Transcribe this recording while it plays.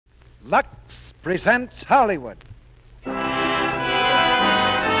Lux presents Hollywood. The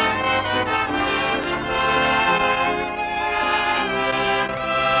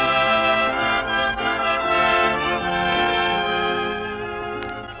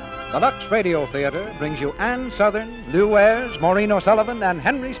Lux Radio Theater brings you Ann Sothern, Lou Ayres, Maureen O'Sullivan, and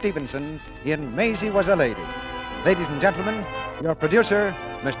Henry Stevenson in Maisie Was a Lady. Ladies and gentlemen, your producer,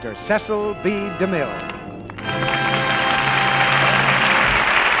 Mr. Cecil B. DeMille.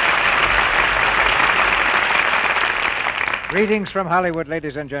 Greetings from Hollywood,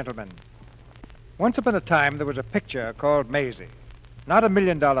 ladies and gentlemen. Once upon a time, there was a picture called Maisie. Not $1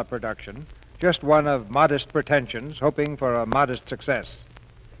 million production, just one of modest pretensions, hoping for a modest success.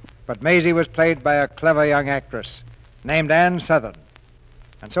 But Maisie was played by a clever young actress named Ann Sothern.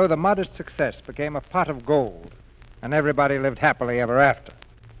 And so the modest success became a pot of gold, and everybody lived happily ever after,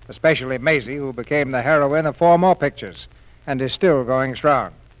 especially Maisie, who became the heroine of 4 more pictures and is still going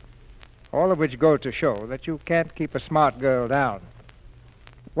strong. All of which go to show that you can't keep a smart girl down.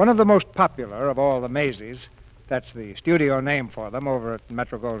 One of the most popular of all the Maisies, that's the studio name for them over at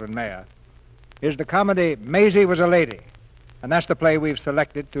Metro-Goldwyn-Mayer, is the comedy Maisie Was a Lady. And that's the play we've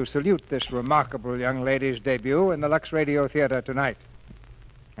selected to salute this remarkable young lady's debut in the Lux Radio Theater tonight.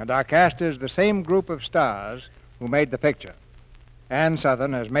 And our cast is the same group of stars who made the picture. Ann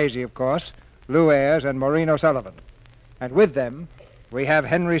Sothern as Maisie, of course, Lou Ayres and Maureen O'Sullivan. And with them, we have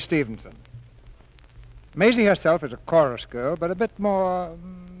Henry Stevenson. Maisie herself is a chorus girl, but a bit more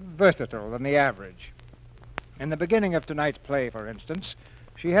versatile than the average. In the beginning of tonight's play, for instance,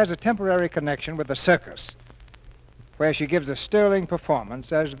 she has a temporary connection with the circus, where she gives a sterling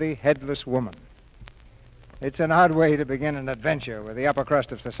performance as the headless woman. It's an odd way to begin an adventure with the upper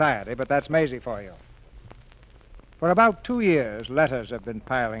crust of society, but that's Maisie for you. For about 2 years, letters have been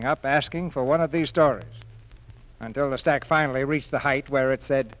piling up asking for one of these stories, until the stack finally reached the height where it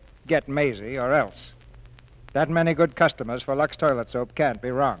said, "Get Maisie or else." That many good customers for Lux toilet soap can't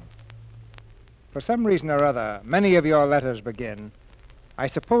be wrong. For some reason or other, many of your letters begin, "I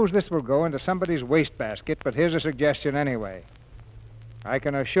suppose this will go into somebody's wastebasket, but here's a suggestion anyway." I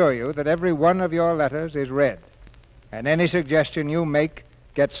can assure you that every one of your letters is read, and any suggestion you make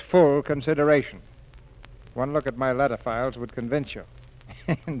gets full consideration. One look at my letter files would convince you.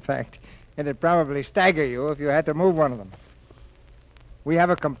 In fact, it'd probably stagger you if you had to move one of them. We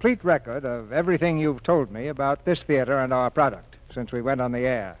have a complete record of everything you've told me about this theater and our product since we went on the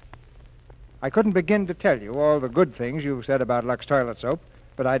air. I couldn't begin to tell you all the good things you've said about Lux toilet soap,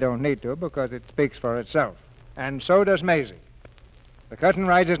 but I don't need to because it speaks for itself. And so does Maisie. The curtain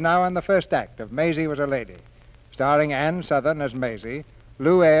rises now on the first act of Maisie Was a Lady, starring Ann Sothern as Maisie,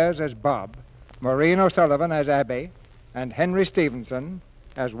 Lou Ayres as Bob, Maureen O'Sullivan as Abby, and Henry Stevenson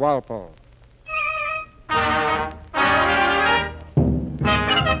as Walpole.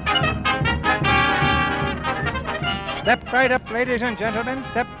 Step right up, ladies and gentlemen,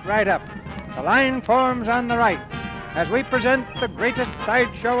 step right up. The line forms on the right as we present the greatest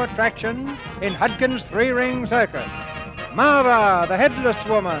sideshow attraction in Hudgens' three-ring circus, Marva, the headless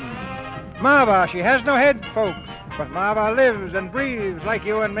woman. Marva, she has no head, folks, but Marva lives and breathes like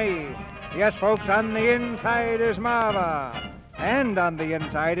you and me. Yes, folks, on the inside is Marva. And on the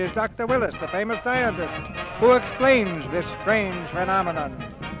inside is Dr. Willis, the famous scientist, who explains this strange phenomenon.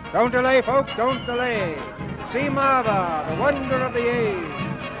 Don't delay, folks, don't delay. See Marva, the wonder of the age.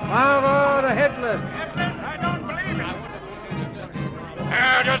 Marva, the headless. I don't believe it.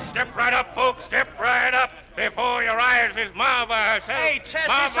 Now, just step right up, folks, step right up. Before your eyes is Marva herself. Hey, Chess,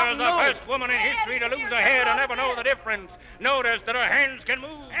 Marva's the first woman in history to lose a head and never know the difference. Notice that her hands can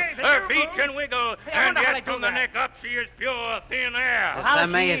move, her feet can wiggle, and yet from the neck up she is pure thin air. It's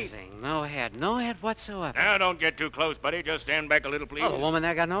amazing. No head whatsoever. Now, don't get too close, buddy. Just stand back a little, please. Oh, the woman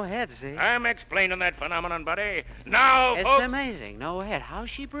there got no head, see? I'm explaining that phenomenon, buddy. Now, It's folks. amazing. No head. How's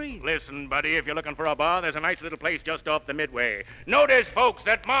she breathe? Listen, buddy, if you're looking for a bar, there's a nice little place just off the Midway. Notice, folks,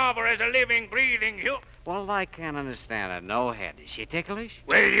 that Marva is a living, breathing human. Well, I can't understand it. No head. Is she ticklish?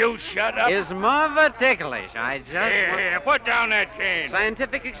 Will you shut up? Is Marva ticklish? I just Here, put down that cane.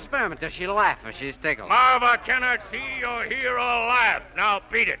 Scientific experiment. Does she laugh if she's tickled? Marva cannot see or hear or laugh. Now,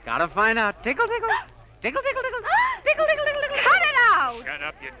 beat it. Gotta find out. Tickle, tickle. Tickle, tickle, tickle. Tickle, tickle, tickle, tickle. Cut it out! Shut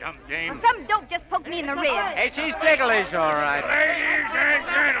up, you dumb dame. Some dope just poked me in the ribs. Hey, she's ticklish, all right. Ladies and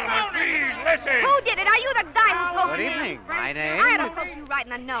gentlemen, please listen. Who did it? Are you the guy who poked Good me? evening. My name? I ought to poke you right in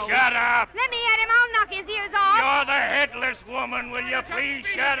the nose. Shut up. Let me at him. I'll knock his ears off. You're the headless woman. Will you please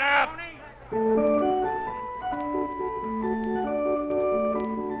shut up?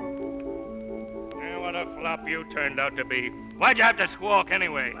 Now, what a flop you turned out to be. Why'd you have to squawk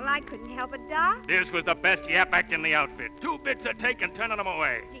anyway? Well, I couldn't help it, Doc. This was the best yap act in the outfit. 2 bits a take and turning them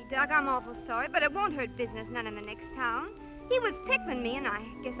away. Gee, Doc, I'm awful sorry, but it won't hurt business none in the next town. He was tickling me, and I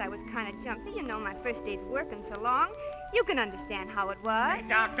guess I was kind of jumpy. You know, my first day's working so long. You can understand how it was. Hey,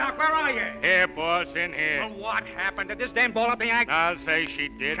 Doc, where are you? Here, boss, in here. Well, what happened? Did this dame ball up the act? I'll say she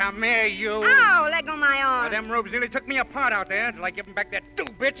did. Come here, you. Ow, let go my arm. Well, them rubes nearly took me apart out there until I give 'em back that 2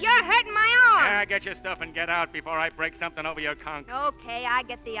 bits. You're hurting my arm. Yeah, get your stuff and get out before I break something over your conch. Okay, I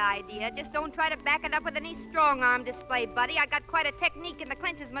get the idea. Just don't try to back it up with any strong arm display, buddy. I got quite a technique in the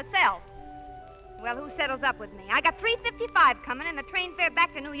clinches myself. Well, who settles up with me? I got $3.55 coming and the train fare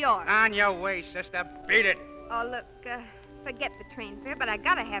back to New York. On your way, sister. Beat it. Oh, look, forget the train fare, but I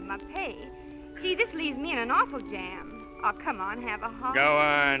gotta have my pay. Gee, this leaves me in an awful jam. Oh, come on, have a heart. Go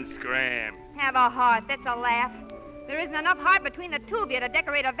on, scram. Have a heart, that's a laugh. There isn't enough heart between the two of you to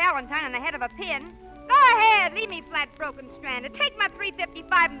decorate a valentine on the head of a pin. Go ahead, leave me flat, broken, stranded. Take my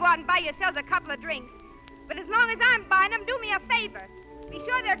 $3.55 and go out and buy yourselves a couple of drinks. But as long as I'm buying them, do me a favor. Be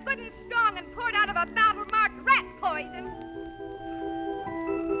sure they're good and strong and poured out of a bottle-marked rat poison.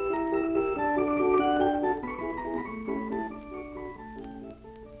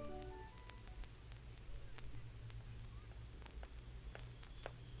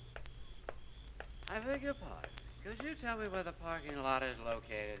 I beg your pardon. Could you tell me where the parking lot is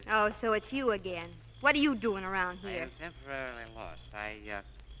located? Oh, so it's you again. What are you doing around I here? am temporarily lost.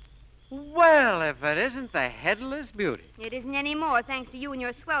 Well, if it isn't the Headless Beauty. It isn't anymore, thanks to you and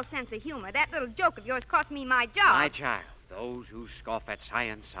your swell sense of humor. That little joke of yours cost me my job. My child, those who scoff at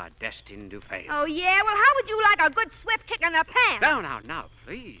science are destined to fail. Oh, yeah? Well, how would you like a good swift kick in the pants? Now,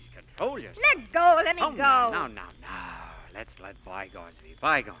 please, control yourself. Let go, let me go. No. Let's let bygones be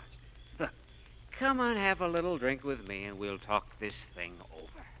bygones. Look, come on, have a little drink with me, and we'll talk this thing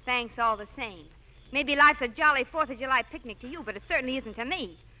over. Thanks all the same. Maybe life's a jolly 4th of July picnic to you, but it certainly isn't to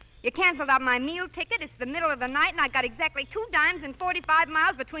me. You canceled out my meal ticket. It's the middle of the night, and I got exactly 2 dimes and 45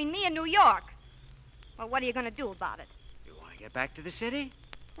 miles between me and New York. Well, what are you going to do about it? You want to get back to the city?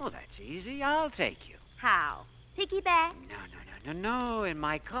 Well, that's easy. I'll take you. How? Piggyback? No, in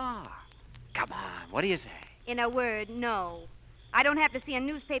my car. Come on, what do you say? In a word, no. I don't have to see a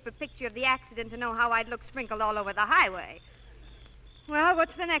newspaper picture of the accident to know how I'd look sprinkled all over the highway. Well,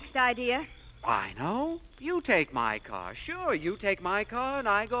 what's the next idea? I know. You take my car. Sure, you take my car, and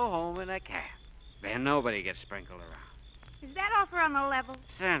I go home in a cab. Then nobody gets sprinkled around. Is that offer on the level?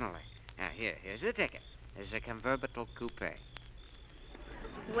 Certainly. Now, here's the ticket. It's a convertible coupe.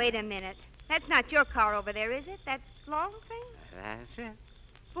 Wait a minute. That's not your car over there, is it? That long thing? That's it.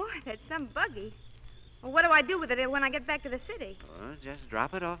 Boy, that's some buggy. Well, what do I do with it when I get back to the city? Well, just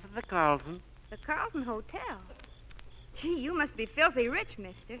drop it off at the Carlton. The Carlton Hotel. Gee, you must be filthy rich,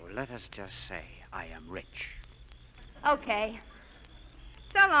 mister. Well, let us just say I am rich. Okay.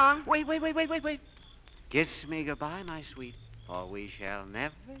 So long. Wait. Kiss me goodbye, my sweet, or we shall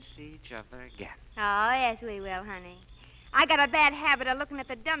never see each other again. Oh, yes, we will, honey. I got a bad habit of looking at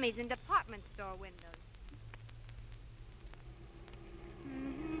the dummies in department store windows.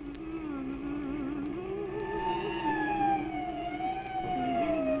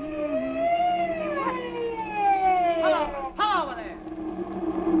 Hello over there.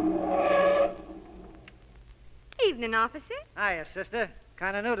 Evening, officer. Hiya, sister.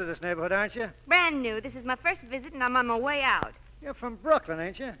 Kind of new to this neighborhood, aren't you? Brand new. This is my first visit, and I'm on my way out. You're from Brooklyn,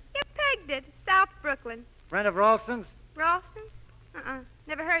 ain't you? You pegged it. South Brooklyn. Friend of Ralston's? Ralston's?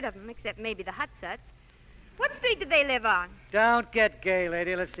 Never heard of them, except maybe the Hutsuts. What street do they live on? Don't get gay,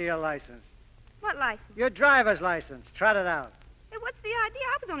 lady. Let's see your license. What license? Your driver's license. Trot it out. Hey, what's the idea?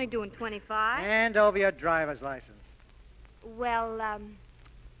 I was only doing 25. Hand over your driver's license. Well,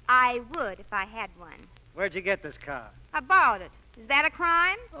 I would if I had one. Where'd you get this car? I borrowed it. Is that a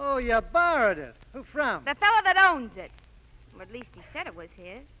crime? Oh, you borrowed it. Who from? The fellow that owns it. Or at least he said it was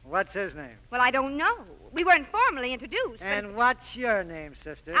his. What's his name? Well, I don't know. We weren't formally introduced. And what's your name,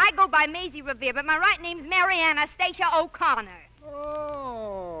 sister? I go by Maisie Revere, but my right name's Mary Anastasia O'Connor.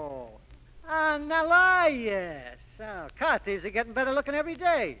 Oh. Now, yes. Oh, car thieves are getting better looking every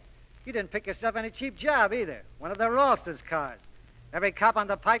day. You didn't pick yourself any cheap job either. One of the Ralston's cars. Every cop on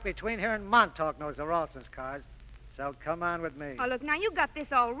the pike between here and Montauk knows the Ralston's cars. So come on with me. Oh, look, now you got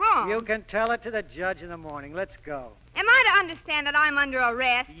this all wrong. You can tell it to the judge in the morning. Let's go. Am I to understand that I'm under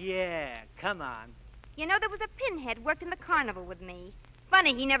arrest? Yeah, come on. You know, there was a pinhead worked in the carnival with me.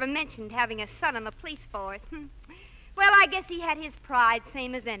 Funny he never mentioned having a son in the police force. Well, I guess he had his pride,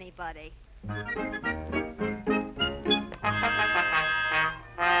 same as anybody.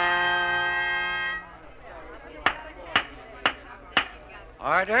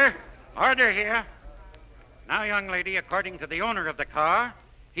 Order here. Now, young lady, according to the owner of the car,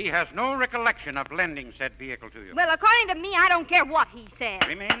 he has no recollection of lending said vehicle to you. Well, according to me, I don't care what he says.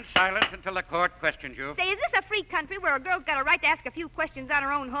 Remain silent until the court questions you. Say, is this a free country where a girl's got a right to ask a few questions on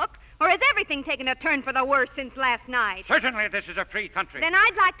her own hook? Or has everything taken a turn for the worse since last night? Certainly this is a free country. Then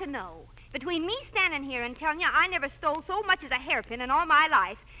I'd like to know, between me standing here and telling you I never stole so much as a hairpin in all my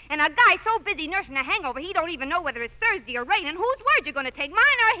life, and a guy so busy nursing a hangover he don't even know whether it's Thursday or raining, whose word you going to take, mine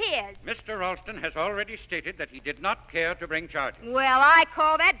or his? Mr. Ralston has already stated that he did not care to bring charges. Well, I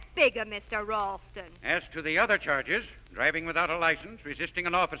call that bigger, Mr. Ralston. As to the other charges, driving without a license, resisting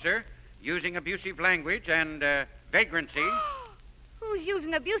an officer, using abusive language, and vagrancy... Who's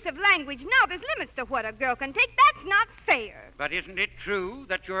using abusive language now? There's limits to what a girl can take. That's not fair. But isn't it true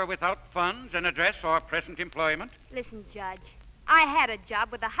that you're without funds, an address, or present employment? Listen, Judge, I had a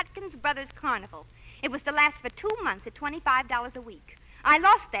job with the Hutkins Brothers Carnival. It was to last for 2 months at $25 a week. I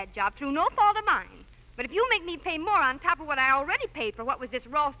lost that job through no fault of mine. But if you make me pay more on top of what I already paid for what was this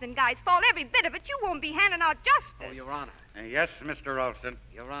Ralston guy's fault, every bit of it, you won't be handing out justice. Oh, Your Honor. Yes, Mr. Ralston.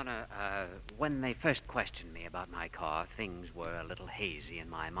 Your Honor, when they first questioned me about my car, things were a little hazy in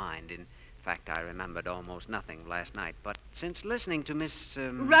my mind. In fact, I remembered almost nothing last night. But since listening to Miss...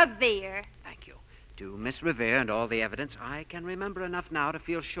 Revere. Thank you. To Miss Revere and all the evidence, I can remember enough now to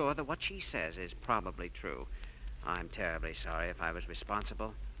feel sure that what she says is probably true. I'm terribly sorry if I was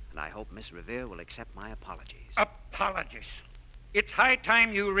responsible, and I hope Miss Revere will accept my apologies. Apologies. It's high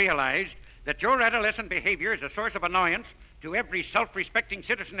time you realized that your adolescent behavior is a source of annoyance to every self-respecting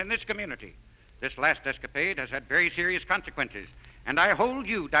citizen in this community. This last escapade has had very serious consequences, and I hold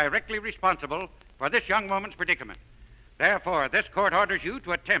you directly responsible for this young woman's predicament. Therefore, this court orders you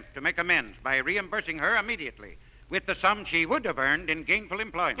to attempt to make amends by reimbursing her immediately with the sum she would have earned in gainful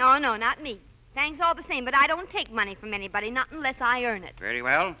employment. Oh, no, not me. Thanks all the same, but I don't take money from anybody, not unless I earn it. Very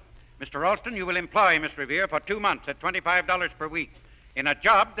well. Mr. Ralston, you will employ Miss Revere for 2 months at $25 per week in a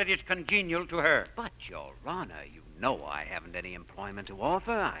job that is congenial to her. But, Your Honor, you know I haven't any employment to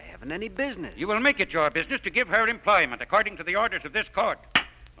offer. I haven't any business. You will make it your business to give her employment according to the orders of this court.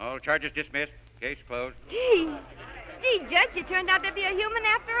 All charges dismissed. Case closed. Gee, Judge, you turned out to be a human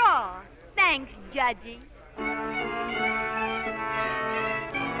after all. Thanks, Judgy.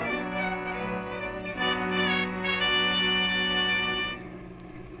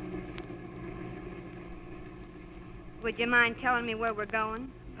 Would you mind telling me where we're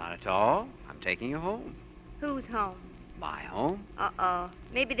going? Not at all. I'm taking you home. Who's home? My home? Uh-oh.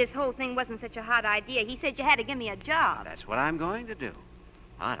 Maybe this whole thing wasn't such a hot idea. He said you had to give me a job. That's what I'm going to do.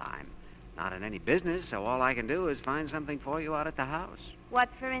 But I'm not in any business, so all I can do is find something for you out at the house. What,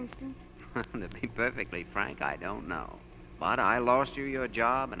 for instance? To be perfectly frank, I don't know. But I lost you your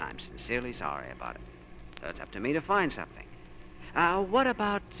job, and I'm sincerely sorry about it. So it's up to me to find something. What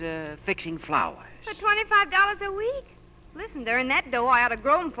about fixing flowers? For $25 a week? Listen, to earn that dough, I ought to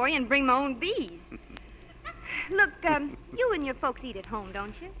grow 'em for you and bring my own bees. Look, you and your folks eat at home,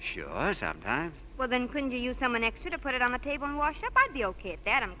 don't you? Sure, sometimes. Well, then couldn't you use someone extra to put it on the table and wash up? I'd be okay at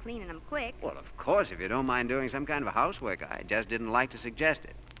that. I'm cleaning them quick. Well, of course, if you don't mind doing some kind of housework. I just didn't like to suggest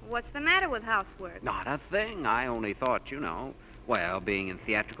it. What's the matter with housework? Not a thing. I only thought, well, being in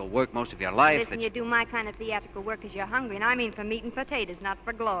theatrical work most of your life... Listen, you do my kind of theatrical work 'cause you're hungry, and I mean for meat and potatoes, not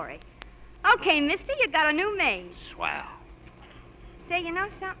for glory. Okay, mister, you got a new maid. Swell. Say, you know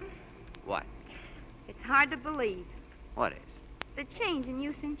something? What? It's hard to believe. What is? The change in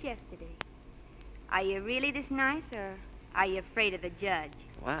you since yesterday. Are you really this nice, or are you afraid of the judge?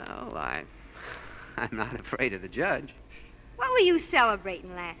 Well, I'm not afraid of the judge. What were you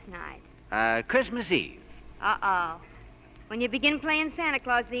celebrating last night? Christmas Eve. Uh-oh. When you begin playing Santa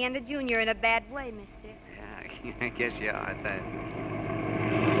Claus at the end of June, you're in a bad way, mister. Yeah, I guess you are at that.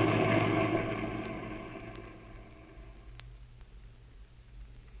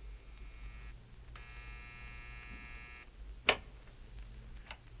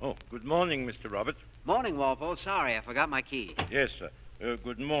 Oh, good morning, Mr. Roberts. Morning, Walpole. Sorry, I forgot my key. Yes, sir.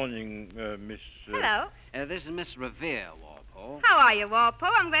 Good morning, Miss... Hello. This is Miss Revere, Walpole. How are you, Walpole?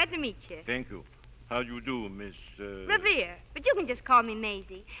 I'm glad to meet you. Thank you. How do you do, Miss... Revere, but you can just call me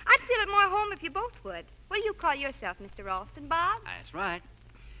Maisie. I'd feel at more home if you both would. What do you call yourself, Mr. Ralston, Bob? That's right.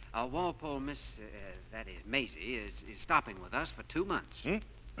 Walpole, that is, Maisie, is stopping with us for 2 months.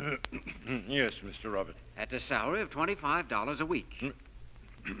 Yes, Mr. Roberts. At a salary of $25 a week.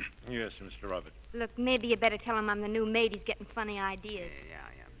 Yes, Mr. Roberts. Look, maybe you better tell him I'm the new maid. He's getting funny ideas.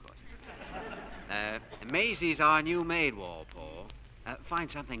 Yeah, of course. Maisie's our new maid, Walpole.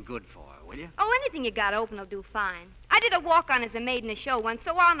 Find something good for her, will you? Oh, anything you got open will do fine. I did a walk-on as a maid in a show once,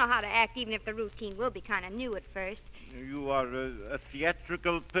 so I'll know how to act, even if the routine will be kind of new at first. You are a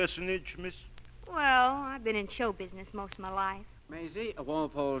theatrical personage, miss? Well, I've been in show business most of my life. Maisie,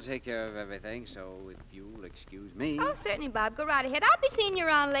 Walpole will take care of everything, so if you'll excuse me. Oh, certainly, Bob. Go right ahead. I'll be seeing you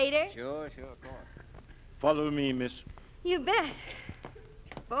around later. Sure, of course. Follow me, miss. You bet.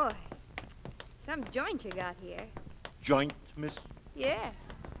 Boy, some joint you got here. Joint, miss? Yeah.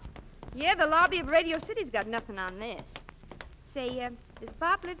 Yeah, the lobby of Radio City's got nothing on this. Say, does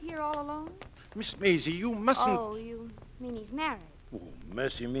Bob live here all alone? Miss Maisie, you mustn't... Oh, you mean he's married? Oh,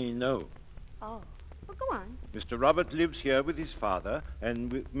 mercy me, no. Oh. Well, go on. Mr. Robert lives here with his father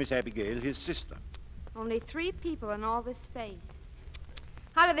and with Miss Abigail, his sister. Only 3 people in all this space.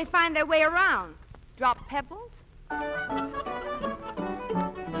 How do they find their way around? Drop pebbles?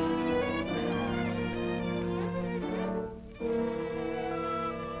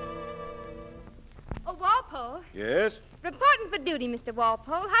 Oh, Walpole. Yes? Reporting for duty, Mr.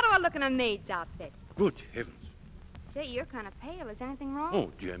 Walpole. How do I look in a maid's outfit? Good heavens. Say, you're kind of pale. Is anything wrong? Oh,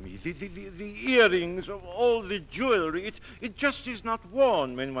 dear me, the earrings, of all the jewelry, it just is not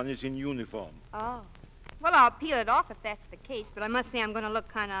worn when one is in uniform. Oh. Well, I'll peel it off if that's the case, but I must say I'm going to look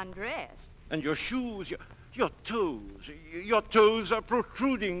kind of undressed. And your shoes, your toes are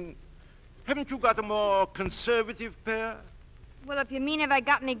protruding. Haven't you got a more conservative pair? Well, if you mean have I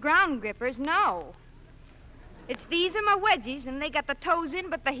got any ground grippers, no. It's these are my wedgies, and they got the toes in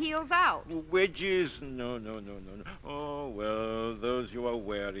but the heels out. Wedges? No. Oh, well, those you are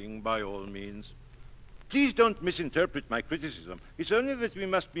wearing, by all means. Please don't misinterpret my criticism. It's only that we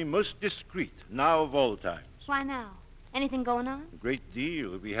must be most discreet, now of all times. Why now? Anything going on? A great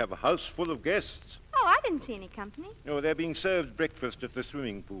deal. We have a house full of guests. Oh, I didn't see any company. No, they're being served breakfast at the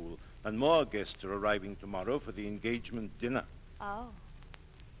swimming pool, and more guests are arriving tomorrow for the engagement dinner. Oh.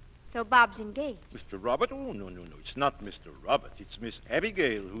 So Bob's engaged. Mr. Robert? Oh, no. It's not Mr. Robert. It's Miss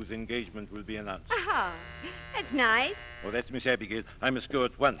Abigail whose engagement will be announced. Oh, that's nice. Oh, that's Miss Abigail. I must go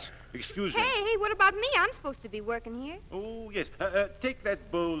at once. Excuse me. Hey, what about me? I'm supposed to be working here. Oh, yes. Take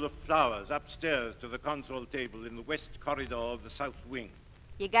that bowl of flowers upstairs to the console table in the west corridor of the south wing.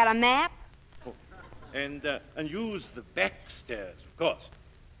 You got a map? Oh. And use the back stairs, of course.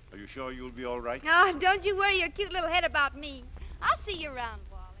 Are you sure you'll be all right? Oh, don't you worry your cute little head about me. I'll see you around,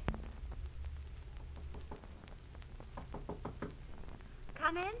 Wally.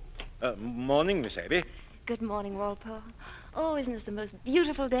 Come in. Morning, Miss Abby. Good morning, Walpole. Oh, isn't this the most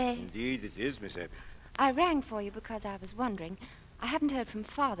beautiful day? Indeed it is, Miss Abby. I rang for you because I was wondering. I haven't heard from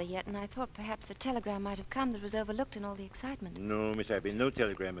Father yet, and I thought perhaps a telegram might have come that was overlooked in all the excitement. No, Miss Abby, no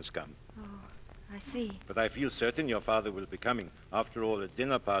telegram has come. Oh, I see. But I feel certain your father will be coming. After all, a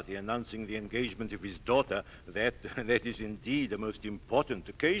dinner party announcing the engagement of his daughter, that is indeed a most important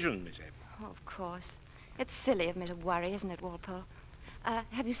occasion, Miss Abby. Oh, of course. It's silly of me to worry, isn't it, Walpole?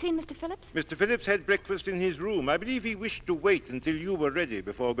 Have you seen Mr. Phillips? Mr. Phillips had breakfast in his room. I believe he wished to wait until you were ready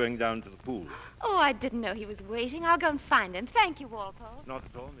before going down to the pool. Oh, I didn't know he was waiting. I'll go and find him. Thank you, Walpole. Not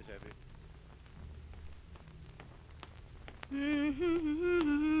at all, Miss Abby.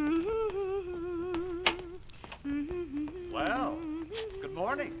 Well, good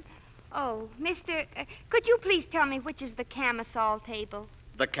morning. Oh, mister, could you please tell me which is the camisole table?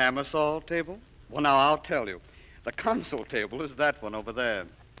 The camisole table? Well, now, I'll tell you. The console table is that one over there.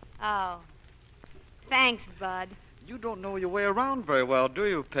 Oh. Thanks, Bud. You don't know your way around very well, do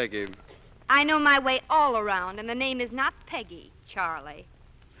you, Peggy? I know my way all around, and the name is not Peggy, Charlie.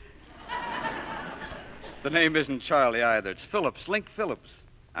 The name isn't Charlie either. It's Phillips, Link Phillips.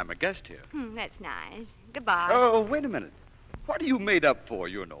 I'm a guest here. That's nice. Goodbye. Oh, wait a minute. What are you made up for?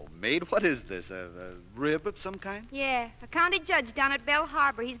 You're no maid. What is this, a rib of some kind? Yeah, a county judge down at Bell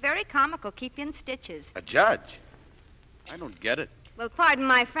Harbor. He's very comical, keep you in stitches. A judge? I don't get it. Well, pardon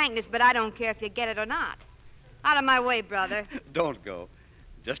my frankness, but I don't care if you get it or not. Out of my way, brother. Don't go.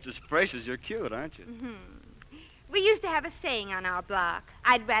 Just as fresh as you're cute, aren't you? Mm-hmm. We used to have a saying on our block,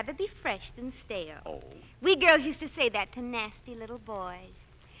 I'd rather be fresh than stale. Oh. We girls used to say that to nasty little boys.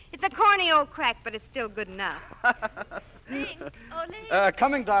 It's a corny old crack, but it's still good enough. Link, oh, Link.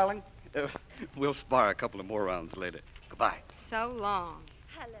 Coming, darling. We'll spar a couple of more rounds later. Goodbye. So long.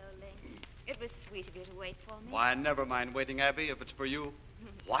 Hello, Link. It was sweet of you to wait for me. Why, never mind waiting, Abby, if it's for you.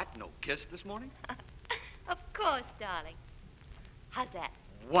 What? No kiss this morning? Of course, darling. How's that?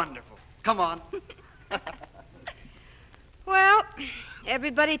 Wonderful. Come on. Well,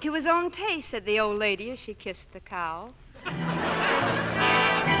 everybody to his own taste, said the old lady as she kissed the cow.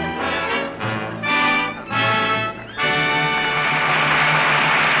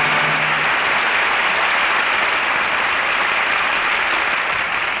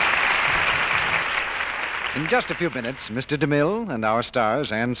 In just a few minutes, Mr. DeMille and our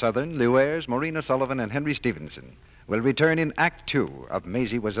stars, Ann Southern, Lew Ayres, Maureen Sullivan, and Henry Stevenson, will return in Act 2 of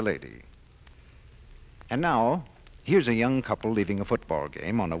Maisie Was a Lady. And now, here's a young couple leaving a football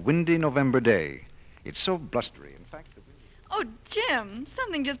game on a windy November day. It's so blustery. In fact, Oh, Jim,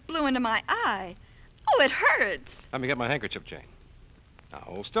 something just blew into my eye. Oh, it hurts. Let me get my handkerchief, Jane. Now,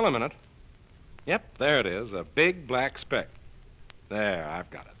 hold still a minute. Yep, there it is, a big black speck. There, I've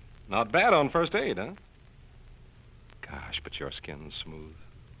got it. Not bad on first aid, huh? Gosh, but your skin's smooth.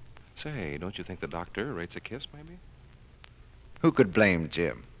 Say, don't you think the doctor rates a kiss, maybe? who could blame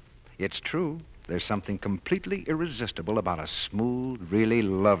Jim? It's true. There's something completely irresistible about a smooth, really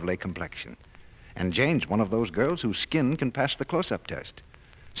lovely complexion. And Jane's one of those girls whose skin can pass the close-up test.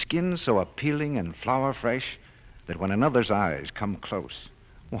 Skin so appealing and flower-fresh that when another's eyes come close,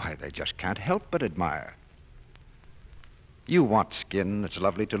 why, they just can't help but admire. You want skin that's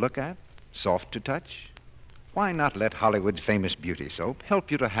lovely to look at, soft to touch? Why not let Hollywood's famous beauty soap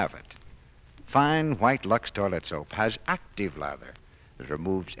help you to have it? Fine white Lux toilet soap has active lather that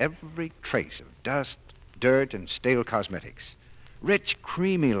removes every trace of dust, dirt, and stale cosmetics. Rich,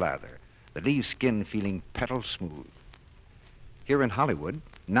 creamy lather that leaves skin feeling petal smooth. Here in Hollywood,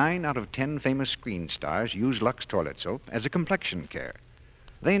 9 out of 10 famous screen stars use Lux toilet soap as a complexion care.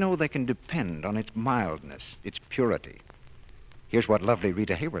 They know they can depend on its mildness, its purity. Here's what lovely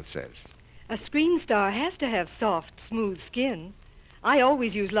Rita Hayworth says. A screen star has to have soft, smooth skin. I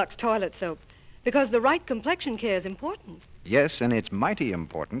always use Lux toilet soap because the right complexion care is important. Yes, and it's mighty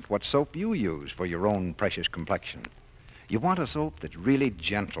important what soap you use for your own precious complexion. You want a soap that's really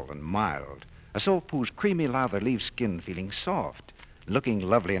gentle and mild, a soap whose creamy lather leaves skin feeling soft, looking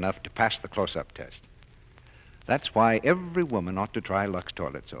lovely enough to pass the close-up test. That's why every woman ought to try Lux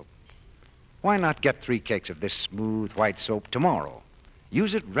toilet soap. Why not get 3 cakes of this smooth white soap tomorrow?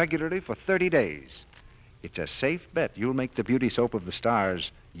 Use it regularly for 30 days. It's a safe bet you'll make the beauty soap of the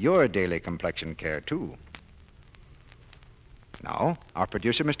stars your daily complexion care, too. Now, our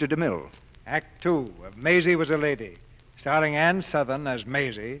producer, Mr. DeMille. Act 2 of Maisie Was a Lady, starring Ann Sothern as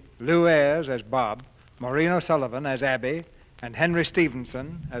Maisie, Lou Ayres as Bob, Maureen O'Sullivan as Abby, and Henry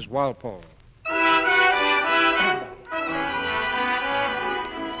Stevenson as Walpole.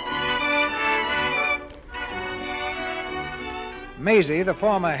 Maisie, the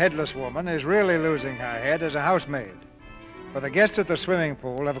former headless woman, is really losing her head as a housemaid. For the guests at the swimming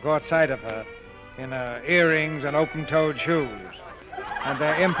pool have caught sight of her in her earrings and open-toed shoes, and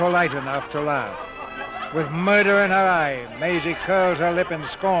they're impolite enough to laugh. With murder in her eye, Maisie curls her lip in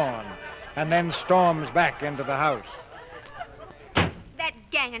scorn and then storms back into the house. That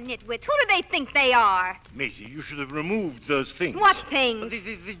gang of nitwits, who do they think they are? Maisie, you should have removed those things. What things?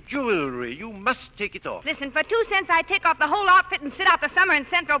 The jewelry. You must take it off. Listen, for 2 cents, I'd take off the whole outfit and sit out the summer in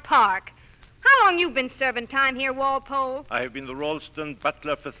Central Park. How long you been serving time here, Walpole? I have been the Ralston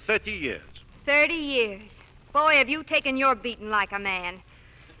butler for 30 years. 30 years. Boy, have you taken your beating like a man.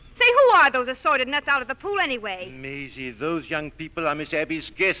 Say, who are those assorted nuts out at the pool anyway? Maisie, those young people are Miss Abby's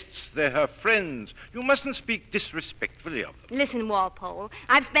guests. They're her friends. You mustn't speak disrespectfully of them. Listen, Walpole,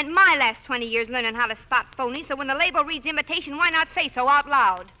 I've spent my last 20 years learning how to spot phonies, so when the label reads invitation, why not say so out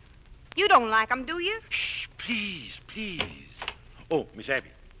loud? You don't like them, do you? Shh, please, please. Oh, Miss Abby.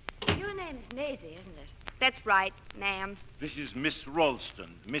 Your name is Maisie, isn't it? That's right, ma'am. This is Miss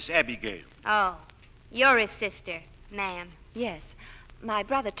Ralston, Miss Abigail. Oh, you're his sister, ma'am. Yes. My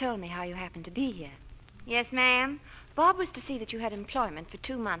brother told me how you happened to be here. Yes, ma'am? Bob was to see that you had employment for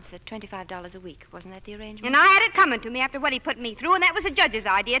 2 months at $25 a week. Wasn't that the arrangement? And I had it coming to me after what he put me through, and that was the judge's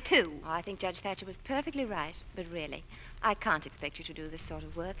idea, too. Oh, I think Judge Thatcher was perfectly right. But really, I can't expect you to do this sort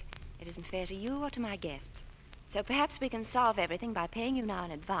of work. It isn't fair to you or to my guests. So perhaps we can solve everything by paying you now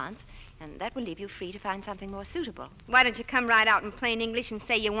in advance, and that will leave you free to find something more suitable. Why don't you come right out in plain English and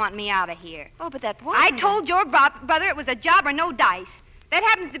say you want me out of here? Oh, but that wasn't... I told your brother it was a job or no dice. That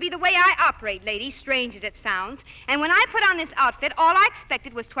happens to be the way I operate, ladies, strange as it sounds. And when I put on this outfit, all I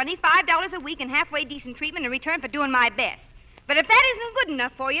expected was $25 a week and halfway decent treatment in return for doing my best. But if that isn't good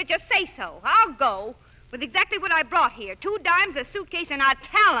enough for you, just say so. I'll go with exactly what I brought here. 2 dimes, a suitcase, and a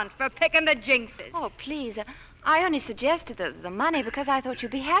talent for picking the jinxes. Oh, please. I only suggested the money because I thought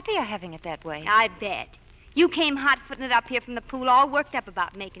you'd be happier having it that way. I bet. You came hot-footing it up here from the pool, all worked up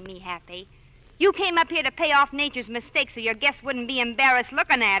about making me happy. You came up here to pay off nature's mistakes so your guests wouldn't be embarrassed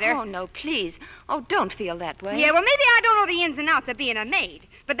looking at her. Oh, no, please. Oh, don't feel that way. Yeah, well, maybe I don't know the ins and outs of being a maid,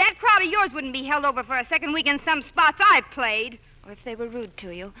 but that crowd of yours wouldn't be held over for a second week in some spots I've played. Or if they were rude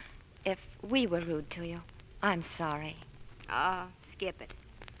to you, if we were rude to you, I'm sorry. Oh, skip it.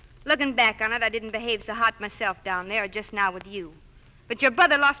 Looking back on it, I didn't behave so hot myself down there, just now with you. But your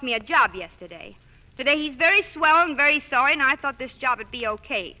brother lost me a job yesterday. Today he's very swell and very sorry, and I thought this job would be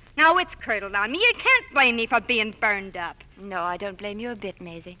okay. Now it's curdled on me. You can't blame me for being burned up. No, I don't blame you a bit,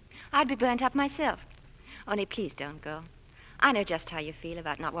 Maisie. I'd be burnt up myself. Only please don't go. I know just how you feel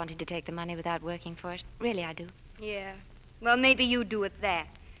about not wanting to take the money without working for it. Really, I do. Yeah. Well, maybe you do at that.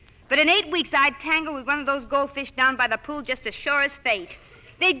 But in 8 weeks, I'd tangle with one of those goldfish down by the pool just as sure as fate.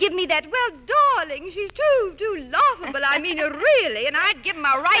 They'd give me that, well, darling, she's too laughable. I mean, really, and I'd give 'em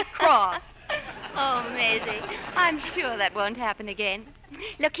a right cross. Oh, Maisie, I'm sure that won't happen again.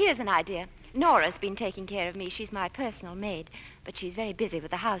 Look, here's an idea. Nora's been taking care of me. She's my personal maid, but she's very busy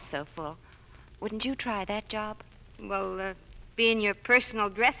with the house so full. Wouldn't you try that job? Well, being your personal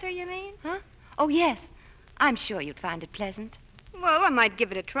dresser, you mean? Huh? Oh, yes. I'm sure you'd find it pleasant. Well, I might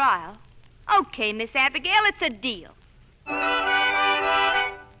give it a trial. Okay, Miss Abigail, it's a deal.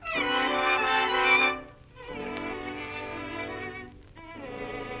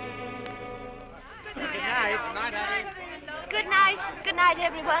 Good night. Good night,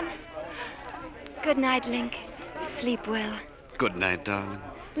 everyone. Good night, Link. Sleep well. Good night, darling.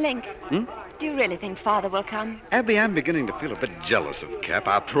 Link, do you really think Father will come? Abby, I'm beginning to feel a bit jealous of Cap.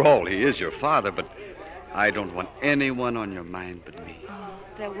 After all, he is your father, but I don't want anyone on your mind but me. Oh,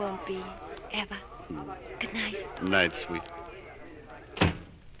 there won't be, ever. Good night. Night, sweet.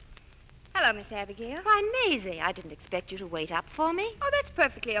 Hello, Miss Abigail. Why, Maisie, I didn't expect you to wait up for me. Oh, that's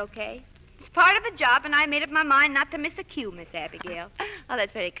perfectly okay. It's part of the job, and I made up my mind not to miss a cue, Miss Abigail. Oh,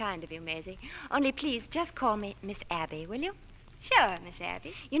 that's very kind of you, Maisie. Only please, just call me Miss Abby, will you? Sure, Miss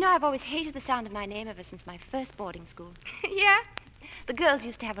Abby. You know, I've always hated the sound of my name ever since my first boarding school. Yeah? The girls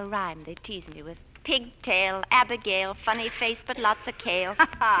used to have a rhyme they'd tease me with. Pigtail, Abigail, funny face, but lots of kale.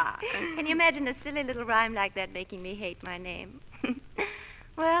 Can you imagine a silly little rhyme like that making me hate my name?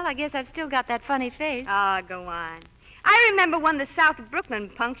 Well, I guess I've still got that funny face. Oh, go on. I remember one of the South Brooklyn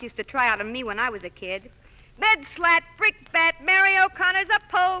punks used to try out on me when I was a kid. Bed slat, brickbat, Mary O'Connor's a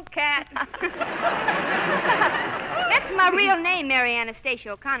polecat. That's my real name, Mary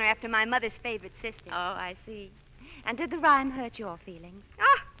Anastasia O'Connor, after my mother's favorite sister. Oh, I see. And did the rhyme hurt your feelings?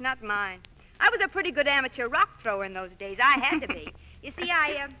 Ah, not mine. I was a pretty good amateur rock thrower in those days. I had to be. You see,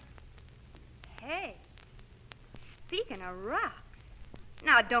 Hey, speaking of rocks.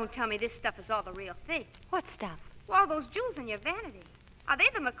 Now, don't tell me this stuff is all the real thing. What stuff? Well, all those jewels in your vanity. Are they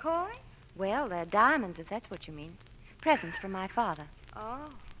the McCoy? Well, they're diamonds, if that's what you mean. Presents from my father. Oh,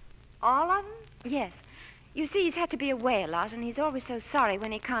 all of them? Yes. You see, he's had to be away a lot, and he's always so sorry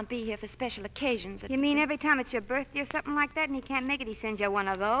when he can't be here for special occasions. You mean every time it's your birthday or something like that and he can't make it, he sends you one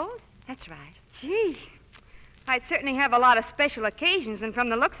of those? That's right. Gee, I'd certainly have a lot of special occasions, and from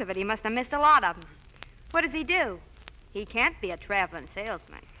the looks of it, he must have missed a lot of them. What does he do? He can't be a traveling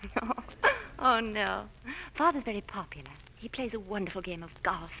salesman. Oh, no. Father's very popular. He plays a wonderful game of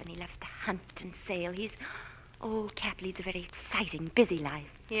golf, and he loves to hunt and sail. Cap leads a very exciting, busy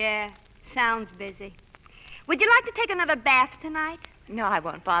life. Yeah, sounds busy. Would you like to take another bath tonight? No, I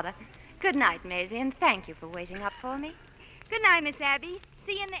won't, Father. Good night, Maisie, and thank you for waiting up for me. Good night, Miss Abby.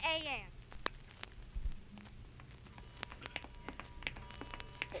 See you in the a.m.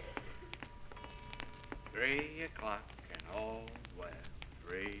 Three o'clock and all well.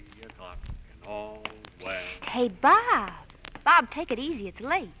 3 o'clock and all well. Hey, Bob. Bob, take it easy. It's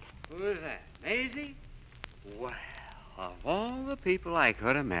late. Who's that? Maisie? Well, of all the people I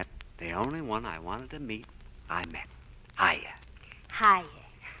could have met, the only one I wanted to meet, I met. Hiya.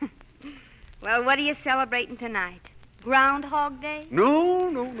 Hiya. Well, what are you celebrating tonight? Groundhog Day?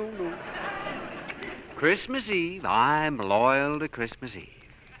 No. Christmas Eve. I'm loyal to Christmas Eve.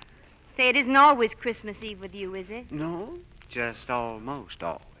 Say, it isn't always Christmas Eve with you, is it? No, just almost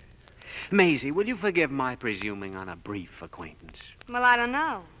always. Maisie, will you forgive my presuming on a brief acquaintance? Well, I don't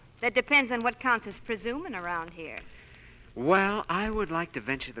know. That depends on what counts as presuming around here. Well, I would like to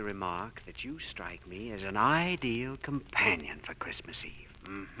venture the remark that you strike me as an ideal companion for Christmas Eve.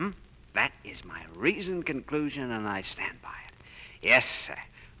 Mm-hmm. That is my reasoned conclusion, and I stand by it. Yes, sir.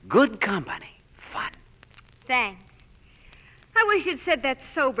 Good company. Fun. Thanks. I wish you'd said that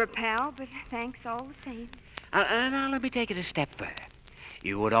sober, pal, but thanks all the same. Now, let me take it a step further.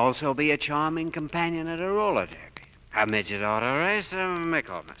 You would also be a charming companion at a roller derby, a midget auto race, a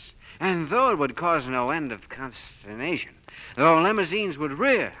Michaelmas. And though it would cause no end of consternation, though limousines would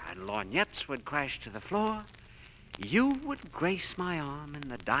rear and lorgnettes would crash to the floor, you would grace my arm in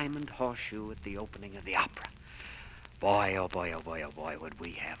the diamond horseshoe at the opening of the opera. Boy, oh boy, oh boy, oh boy, would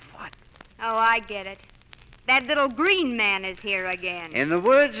we have fun. Oh, I get it. That little green man is here again. In the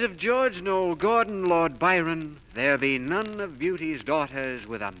words of George Noel Gordon, Lord Byron, there be none of beauty's daughters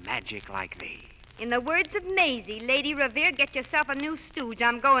with a magic like thee. In the words of Maisie, Lady Revere, get yourself a new stooge.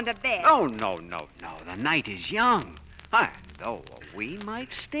 I'm going to bed. Oh, no. The night is young. And though we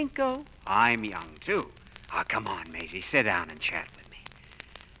might stinko, I'm young, too. Oh, come on, Maisie. Sit down and chat with me.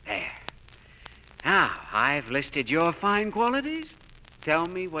 There. Now, I've listed your fine qualities. Tell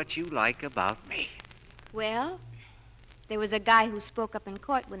me what you like about me. Well, there was a guy who spoke up in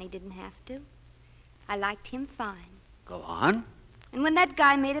court when he didn't have to. I liked him fine. Go on. And when that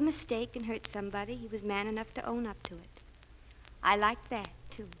guy made a mistake and hurt somebody, he was man enough to own up to it. I liked that,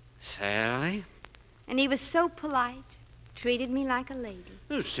 too. Sally? And he was so polite, treated me like a lady.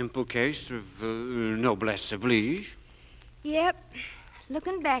 A simple case of noblesse oblige. Yep.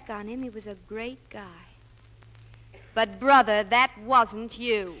 Looking back on him, he was a great guy. But, brother, that wasn't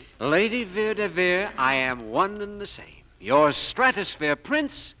you. Lady Vere de Vere, I am one and the same. Your stratosphere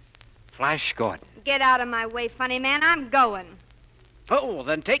prince, Flash Gordon. Get out of my way, funny man. I'm going. Oh,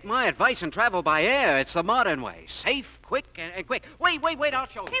 then take my advice and travel by air. It's the modern way. Safe, quick, and quick. Wait, I'll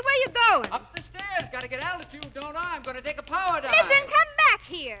show you. Hey, where you going? Up the stairs. Gotta get altitude, don't I? I'm gonna take a power dive. Listen, come back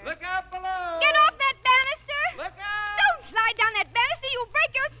here. Look out below. Get off that banister. Look out. Don't slide down that banister. You'll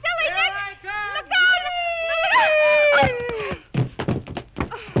break your silly Here neck. I come. Look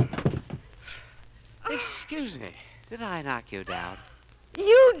out. Excuse me. Did I knock you down?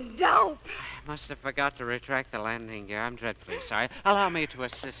 You dope. I must have forgot to retract the landing gear. I'm dreadfully sorry. Allow me to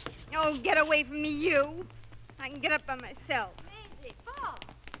assist you. Oh, get away from me, you. I can get up by myself. Maisie, Bob.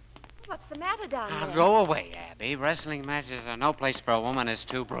 What's the matter down Now there? go away, Abby. Wrestling matches are no place for a woman. It's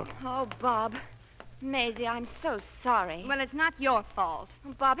too brutal. Oh, Bob. Maisie, I'm so sorry. Well, it's not your fault.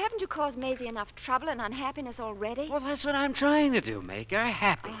 Oh, Bob, haven't you caused Maisie enough trouble and unhappiness already? Well, that's what I'm trying to do. Make her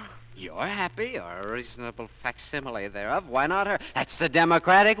happy. You're happy, or a reasonable facsimile thereof. Why not her? That's the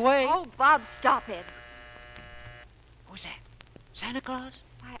democratic way. Oh, Bob, stop it. Who's that? Santa Claus?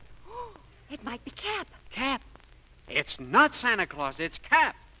 Why, it might be Cap. Cap. It's not Santa Claus. It's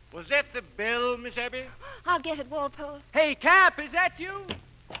Cap. Was that the bell, Miss Abby? I'll get it, Walpole. Hey, Cap, is that you?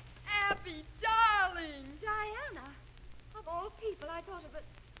 Abby, darling. Diana. Of all people, I thought of it.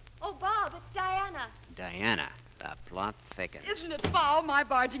 Oh, Bob, it's Diana. Diana, the plot thickens. Isn't it foul, my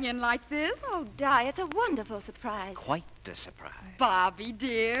barging in like this? Oh, Di, it's a wonderful surprise. Quite a surprise. Bobby,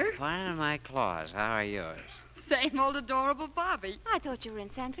 dear. Fine on my claws. How are yours? Same old adorable Bobby. I thought you were in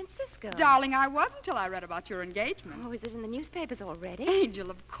San Francisco. Darling, I was until I read about your engagement. Oh, is it in the newspapers already?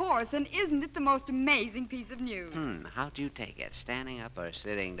 Angel, of course. And isn't it the most amazing piece of news? How'd you take it? Standing up or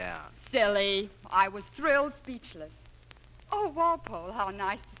sitting down? Silly. I was thrilled, speechless. Oh, Walpole, how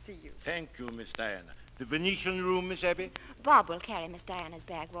nice to see you. Thank you, Miss Diana. The Venetian room, Miss Abby? Bob will carry Miss Diana's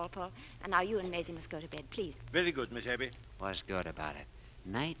bag, Walpole. And now you and Maisie must go to bed, please. Very good, Miss Abby. What's good about it?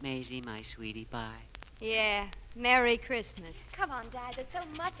 Night, Maisie, my sweetie pie. Yeah. Merry Christmas. Come on, Di. There's so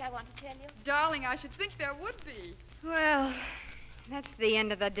much I want to tell you. Darling, I should think there would be. Well, that's the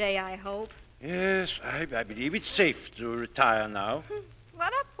end of the day, I hope. Yes, I believe it's safe to retire now.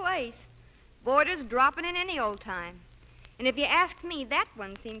 What a place. Boarders dropping in any old time. And if you ask me, that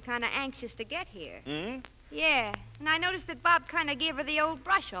one seemed kind of anxious to get here. Yeah, and I noticed that Bob kind of gave her the old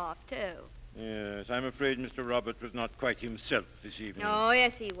brush off, too. Yes, I'm afraid Mr. Robert was not quite himself this evening. Oh,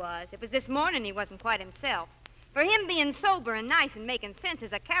 yes, he was. It was this morning he wasn't quite himself. For him being sober and nice and making sense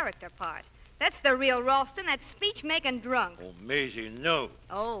is a character part. That's the real Ralston, that speech-making drunk. Oh, Maisie, no.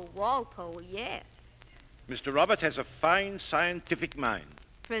 Oh, Walpole, yes. Mr. Robert has a fine scientific mind.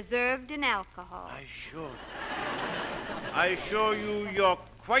 Preserved in alcohol. I assure you you're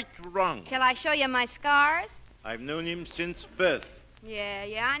quite wrong. Shall I show you my scars? I've known him since birth. Yeah,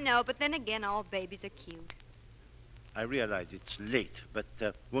 I know. But then again, all babies are cute. I realize it's late, but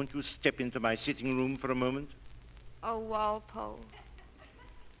won't you step into my sitting room for a moment? Oh, Walpole.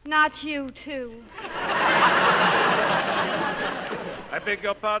 Not you, too. I beg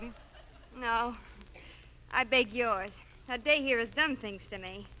your pardon? No. I beg yours. That day here has done things to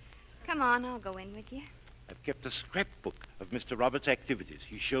me. Come on, I'll go in with you. I've kept a scrapbook of Mr. Robert's activities.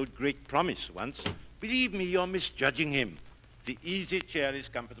 He showed great promise once. Believe me, you're misjudging him. The easy chair is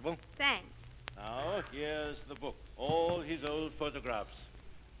comfortable. Thanks. Now, here's the book. All his old photographs.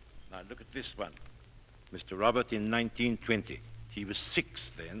 Now, look at this one. Mr. Robert in 1920. He was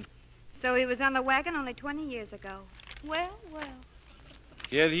 6 then. So he was on the wagon only 20 years ago. Well.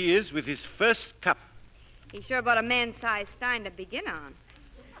 Here he is with his first cup. He sure bought a man-sized stein to begin on.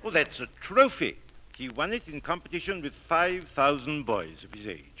 Oh, that's a trophy. He won it in competition with 5,000 boys of his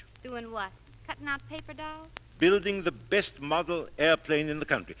age. Doing what? Cutting out paper dolls? Building the best model airplane in the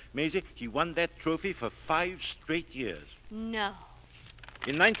country. Maisie, he won that trophy for 5 straight years. No.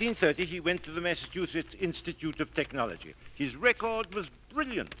 In 1930, he went to the Massachusetts Institute of Technology. His record was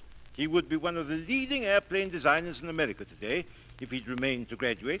brilliant. He would be one of the leading airplane designers in America today if he'd remained to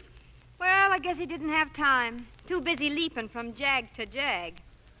graduate. Well, I guess he didn't have time. Too busy leaping from jag to jag.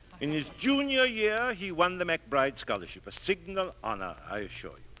 In his junior year, he won the McBride Scholarship, a signal honor, I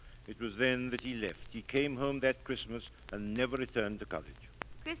assure you. It was then that he left. He came home that Christmas and never returned to college.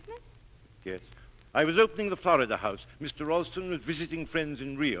 Christmas? Yes. I was opening the Florida house. Mr. Ralston was visiting friends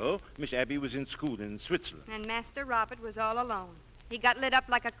in Rio. Miss Abby was in school in Switzerland. And Master Robert was all alone. He got lit up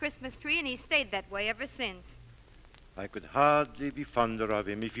like a Christmas tree, and he stayed that way ever since. I could hardly be fonder of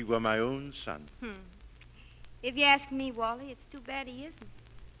him if he were my own son. If you ask me, Wally, it's too bad he isn't.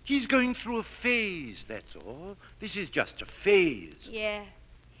 He's going through a phase, that's all. This is just a phase. Yeah.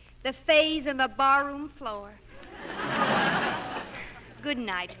 The phase on the barroom floor. Good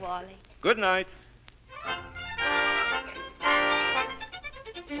night, Wally. Good night.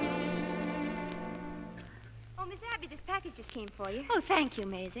 Oh, Miss Abby, this package just came for you. Oh, thank you,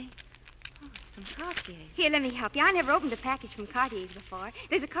 Maisie. Oh, it's from Cartier's. Here, let me help you. I never opened a package from Cartier's before.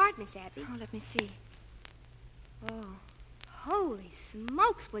 There's a card, Miss Abby. Oh, let me see. Oh. Holy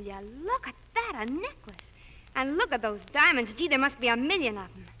smokes, will you look at that, a necklace. And look at those diamonds. Gee, there must be 1 million of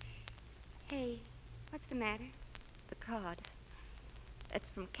them. Hey, what's the matter? The card. It's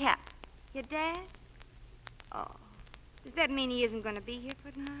from Cap. Your dad? Oh. Does that mean he isn't going to be here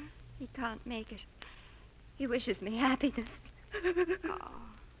for tonight? He can't make it. He wishes me happiness. Oh.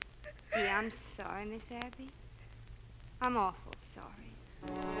 Gee, I'm sorry, Miss Abby. I'm awful sorry.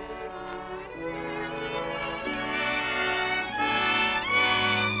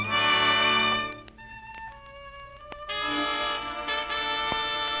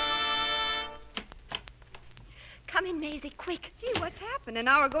 Come in, Maisie, quick. Gee, what's happened? An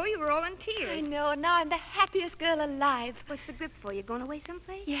hour ago you were all in tears. I know. Now I'm the happiest girl alive. What's the grip for? You going away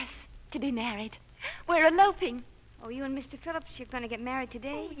someplace? Yes, to be married. We're eloping. Oh, you and Mr. Phillips, you're going to get married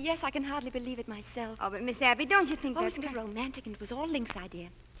today? Oh, yes, I can hardly believe it myself. Oh, but Miss Abby, don't you think that's... Isn't it romantic? And it was all Link's idea.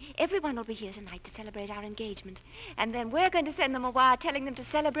 Everyone will be here tonight to celebrate our engagement. And then we're going to send them a wire telling them to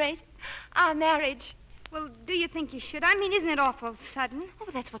celebrate our marriage. Well, do you think you should? I mean, isn't it awful sudden? Oh,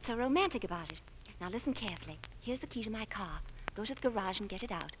 that's what's so romantic about it. Now, listen carefully. Here's the key to my car. Go to the garage and get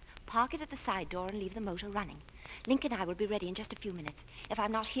it out. Park it at the side door and leave the motor running. Link and I will be ready in just a few minutes. If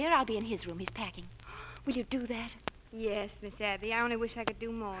I'm not here, I'll be in his room. He's packing. Will you do that? Yes, Miss Abby. I only wish I could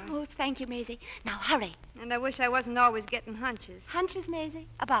do more. Oh, thank you, Maisie. Now, hurry. And I wish I wasn't always getting hunches. Hunches, Maisie?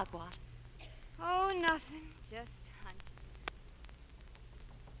 About what? Oh, nothing. Just hunches.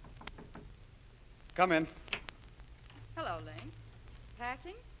 Come in. Hello, Link.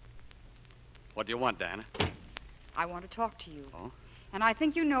 Packing? What do you want, Diana? I want to talk to you. Oh? And I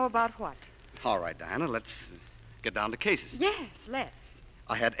think you know about what. All right, Diana, let's get down to cases. Yes, let's.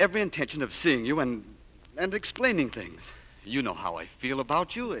 I had every intention of seeing you and explaining things. You know how I feel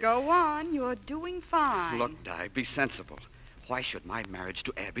about you. Go on. You're doing fine. Look, Di, be sensible. Why should my marriage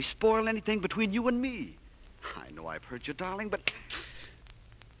to Abby spoil anything between you and me? I know I've hurt you, darling, but...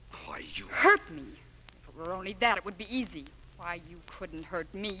 Why, you... Hurt me? If it were only that, it would be easy. Why, you couldn't hurt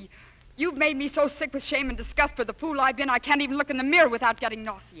me. You've made me so sick with shame and disgust for the fool I've been, I can't even look in the mirror without getting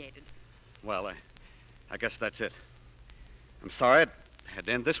nauseated. Well, I guess that's it. I'm sorry it had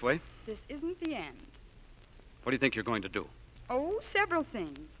to end this way. This isn't the end. What do you think you're going to do? Oh, several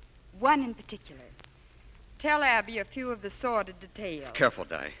things. One in particular. Tell Abby a few of the sordid details. Careful,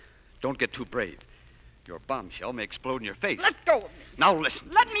 Di. Don't get too brave. Your bombshell may explode in your face. Let go of me. Now listen.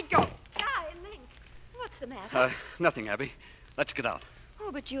 Let me go. Di, Link, what's the matter? Nothing, Abby. Let's get out.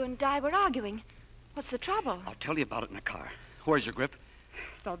 Oh, but you and Di were arguing. What's the trouble? I'll tell you about it in the car. Where's your grip?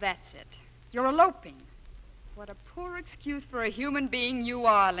 So that's it. You're eloping. What a poor excuse for a human being you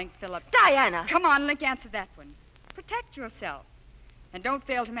are, Link Phillips. Diana! Come on, Link, answer that one. Protect yourself. And don't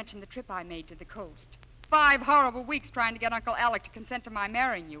fail to mention the trip I made to the coast. 5 horrible weeks trying to get Uncle Alec to consent to my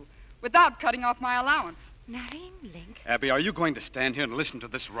marrying you without cutting off my allowance. Marrying Link? Abby, are you going to stand here and listen to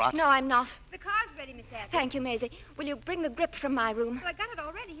this rot? No, I'm not. The car's ready, Miss Abby. Thank you, Maisie. Will you bring the grip from my room? Well, I got it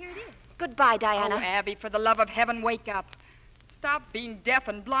already. Here it is. Goodbye, Diana. Oh, Abby, for the love of heaven, wake up. Stop being deaf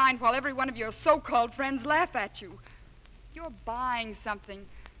and blind while every one of your so-called friends laugh at you. You're buying something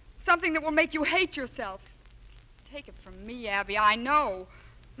that will make you hate yourself. Take it from me, Abby, I know.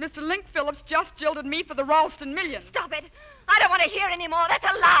 Mr. Link Phillips just jilted me for the Ralston million. Stop it. I don't want to hear any more. That's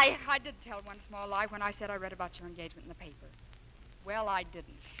a lie. I did tell one small lie when I said I read about your engagement in the paper. Well, I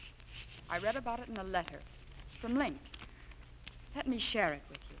didn't. I read about it in a letter from Link. Let me share it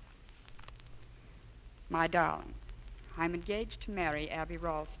with you. My darling, I'm engaged to marry Abby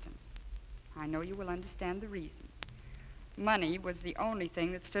Ralston. I know you will understand the reason. Money was the only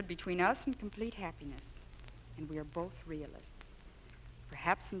thing that stood between us and complete happiness. And we are both realists.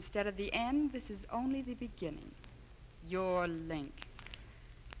 Perhaps instead of the end, this is only the beginning. Your Link.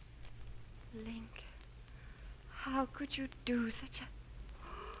 Link, how could you do such a...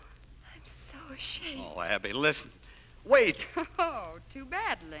 I'm so ashamed. Oh, Abby, listen. Wait. Oh, too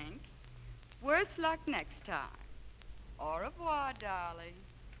bad, Link. Worse luck next time. Au revoir, darling.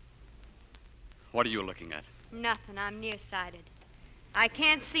 What are you looking at? Nothing. I'm nearsighted. I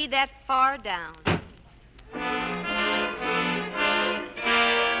can't see that far down.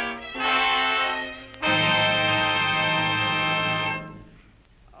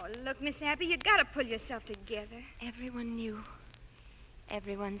 Oh, look, Miss Abby, you gotta pull yourself together. Everyone knew.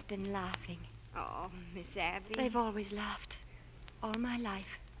 Everyone's been laughing. Oh, Miss Abby. They've always laughed. All my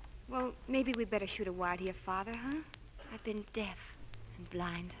life. Well, maybe we better shoot a wire to your father, huh? I've been deaf and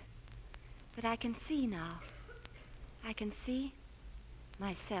blind. But I can see now. I can see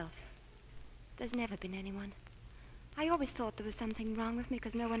myself. There's never been anyone. I always thought there was something wrong with me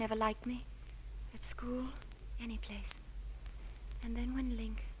because no one ever liked me. At school, any place. And then when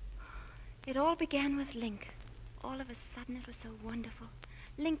Link... It all began with Link. All of a sudden it was so wonderful.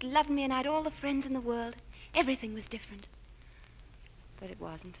 Link loved me and I had all the friends in the world. Everything was different. But it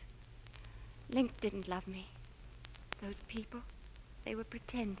wasn't. Link didn't love me. Those people, they were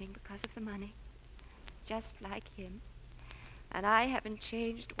pretending because of the money. Just like him. And I haven't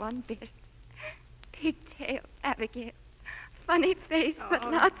changed one bit. Pigtail, Abigail. Funny face,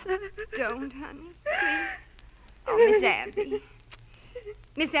 but lots of... Don't, honey, please. Oh, Miss Abby.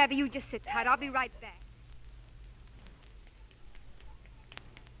 Miss Abby, you just sit tight. I'll be right back.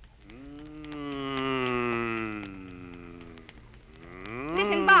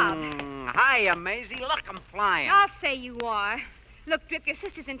 Listen, Bob. Hiya, Maisie. Look, I'm flying. I'll say you are. Look, Drip, your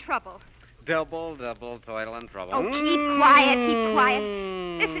sister's in trouble. Double, toil and trouble. Oh, keep quiet, keep quiet.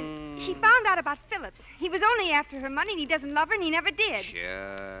 Listen, she found out about Phillips. He was only after her money, and he doesn't love her, and he never did.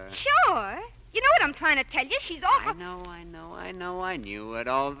 Sure. Sure? You know what I'm trying to tell you. She's awful... I know. I knew it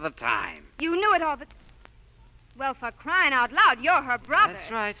all the time. You knew it all the... Well, for crying out loud, you're her brother.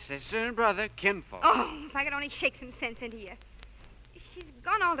 That's right, sister and brother, kinfolk. Oh, if I could only shake some sense into you. She's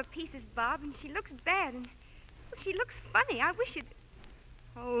gone all to pieces, Bob, and she looks bad, and well, she looks funny. I wish you'd...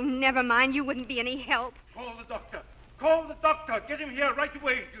 Oh, never mind. You wouldn't be any help. Call the doctor. Call the doctor. Get him here right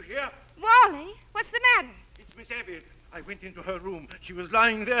away. You hear? Wally, what's the matter? It's Miss Abby. I went into her room. She was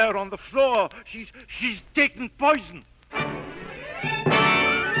lying there on the floor. She's taken poison.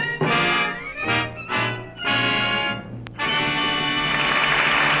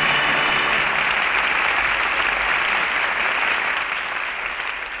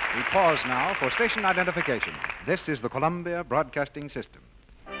 We pause now for station identification. This is the Columbia Broadcasting System.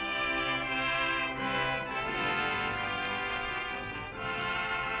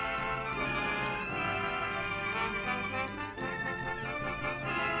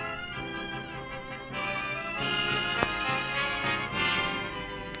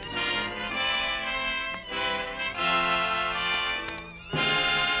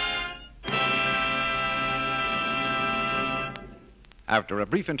 After a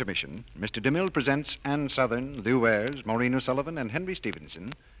brief intermission, Mr. DeMille presents Ann Southern, Lew Ayres, Maureen O'Sullivan, and Henry Stevenson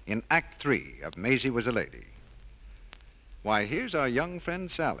in Act 3 of Maisie Was a Lady. Why, here's our young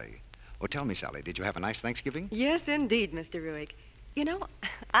friend Sally. Oh, tell me, Sally, did you have a nice Thanksgiving? Yes, indeed, Mr. Ruick. You know,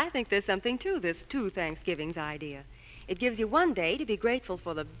 I think there's something to this two Thanksgivings idea. It gives you one day to be grateful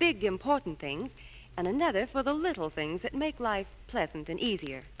for the big, important things, and another for the little things that make life pleasant and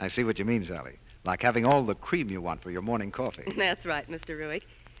easier. I see what you mean, Sally. Like having all the cream you want for your morning coffee. That's right, Mr. Ruick.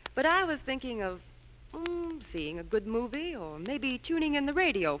 But I was thinking of seeing a good movie, or maybe tuning in the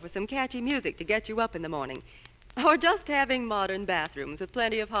radio for some catchy music to get you up in the morning. Or just having modern bathrooms with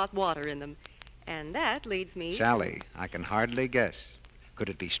plenty of hot water in them. And that leads me... Sally, I can hardly guess. Could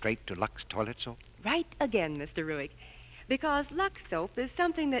it be straight to Lux toilet soap? Right again, Mr. Ruick. Because Lux soap is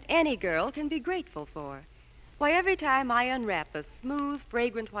something that any girl can be grateful for. Why, every time I unwrap a smooth,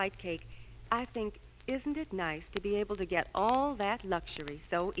 fragrant white cake, I think, isn't it nice to be able to get all that luxury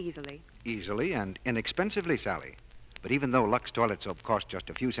so easily? Easily and inexpensively, Sally. But even though Lux toilet soap costs just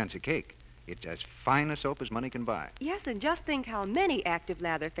a few cents a cake, it's as fine a soap as money can buy. Yes, and just think how many active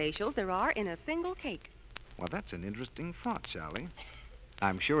lather facials there are in a single cake. Well, that's an interesting thought, Sally.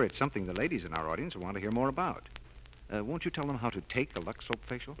 I'm sure it's something the ladies in our audience will want to hear more about. Won't you tell them how to take a Lux soap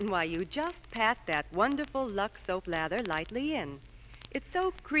facial? Why, you just pat that wonderful Lux soap lather lightly in. It's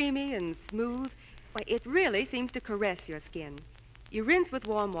so creamy and smooth. Why, it really seems to caress your skin. You rinse with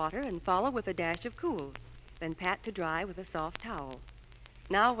warm water and follow with a dash of cool. Then pat to dry with a soft towel.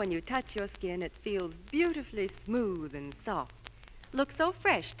 Now, when you touch your skin, it feels beautifully smooth and soft. Looks so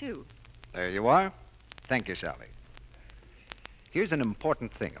fresh, too. There you are. Thank you, Sally. Here's an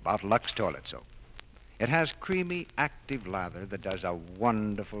important thing about Lux toilet soap. It has creamy, active lather that does a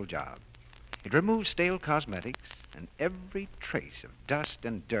wonderful job. It removes stale cosmetics and every trace of dust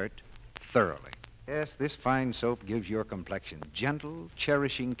and dirt thoroughly. Yes, this fine soap gives your complexion gentle,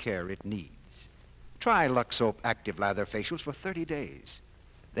 cherishing care it needs. Try Lux Soap Active Lather Facials for 30 days.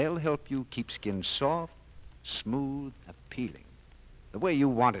 They'll help you keep skin soft, smooth, appealing, the way you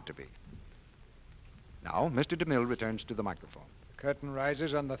want it to be. Now, Mr. DeMille returns to the microphone. The curtain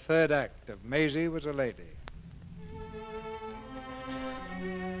rises on the third act of Maisie Was a Lady.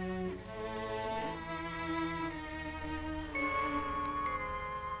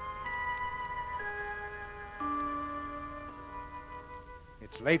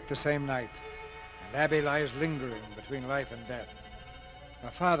 It's late the same night, and Abby lies lingering between life and death.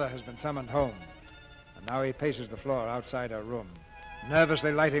 Her father has been summoned home, and now he paces the floor outside her room,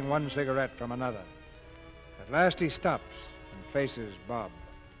 nervously lighting one cigarette from another. At last he stops and faces Bob.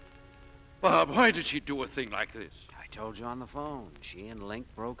 Bob, why did she do a thing like this? I told you on the phone. She and Link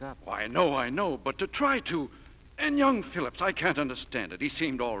broke up. Why, I know, but to try to... And young Phillips, I can't understand it. He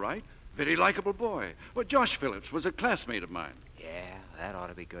seemed all right. Very likable boy. Well, Josh Phillips was a classmate of mine. Yeah, that ought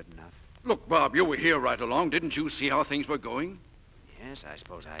to be good enough. Look, Bob, you were here right along. Didn't you see how things were going? Yes, I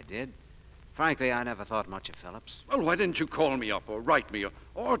suppose I did. Frankly, I never thought much of Phillips. Well, why didn't you call me up or write me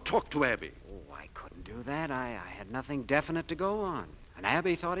or talk to Abby? Oh, I couldn't do that. I had nothing definite to go on. And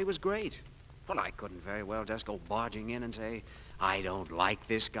Abby thought he was great. Well, I couldn't very well just go barging in and say, I don't like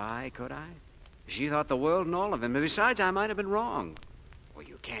this guy, could I? She thought the world and all of him. And besides, I might have been wrong. Well,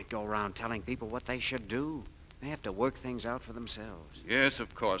 you can't go around telling people what they should do. They have to work things out for themselves. Yes,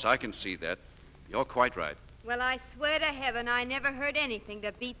 of course. I can see that. You're quite right. Well, I swear to heaven I never heard anything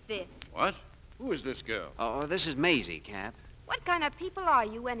to beat this. What? Who is this girl? Oh, this is Maisie, Cap. What kind of people are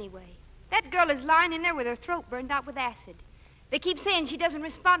you, anyway? That girl is lying in there with her throat burned out with acid. They keep saying she doesn't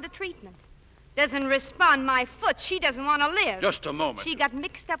respond to treatment. Doesn't respond, my foot. She doesn't want to live. Just a moment. She got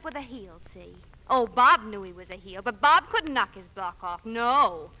mixed up with a heel, see? Oh, Bob knew he was a heel, but Bob couldn't knock his block off.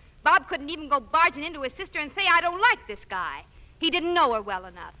 No. Bob couldn't even go barging into his sister and say, I don't like this guy. He didn't know her well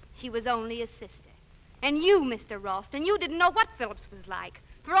enough. She was only his sister. And you, Mr. Ralston, you didn't know what Phillips was like.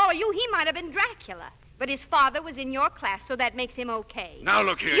 For all of you, he might have been Dracula. But his father was in your class, so that makes him okay. Now,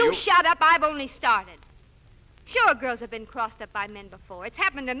 look here, You shut up. I've only started. Sure, girls have been crossed up by men before. It's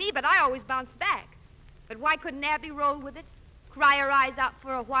happened to me, but I always bounce back. But why couldn't Abby roll with it? Cry her eyes out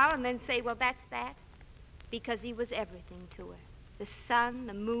for a while and then say, well, that's that? Because he was everything to her. The sun,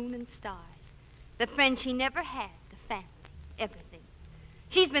 the moon, and stars. The friend she never had, the family, everything.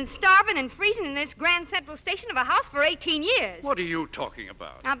 She's been starving and freezing in this Grand Central Station of a house for 18 years. What are you talking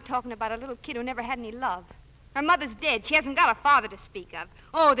about? I'm talking about a little kid who never had any love. Her mother's dead. She hasn't got a father to speak of.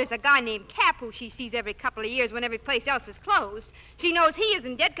 Oh, there's a guy named Cap who she sees every couple of years when every place else is closed. She knows he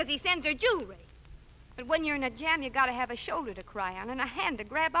isn't dead because he sends her jewelry. But when you're in a jam, you got to have a shoulder to cry on and a hand to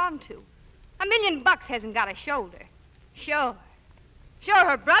grab onto. $1 million hasn't got a shoulder. Sure. Sure,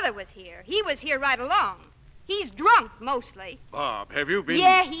 her brother was here. He was here right along. He's drunk, mostly. Bob, have you been...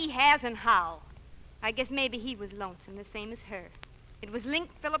 Yeah, he has, and how? I guess maybe he was lonesome, the same as her. It was Link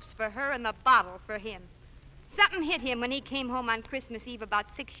Phillips for her and the bottle for him. Something hit him when he came home on Christmas Eve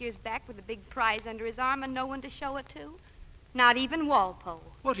about 6 years back with a big prize under his arm and no one to show it to. Not even Walpole.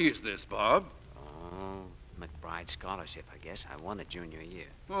 What is this, Bob? Oh, McBride Scholarship, I guess. I won it junior year.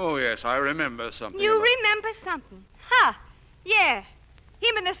 Oh, yes, I remember something. You about... remember something? Huh. Yeah.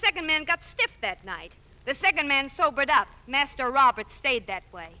 Him and the second man got stiff that night. The second man sobered up. Master Robert stayed that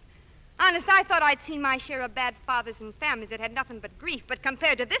way. Honest, I thought I'd seen my share of bad fathers and families that had nothing but grief, but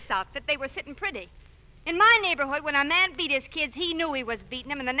compared to this outfit, they were sitting pretty. In my neighborhood, when a man beat his kids, he knew he was beating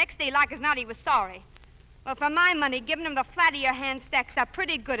them, and the next day, like as not, he was sorry. Well, for my money, giving them the flat of your hand stacks up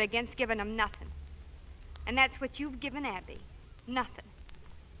pretty good against giving them nothing. And that's what you've given Abby. Nothing.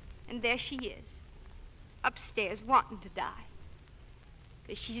 And there she is, upstairs wanting to die.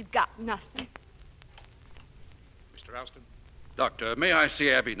 Because she's got nothing. Mr. Alston? Doctor, may I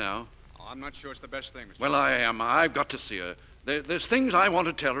see Abby now? Oh, I'm not sure it's the best thing, Mr. Well, I am. I've got to see her. There's things I want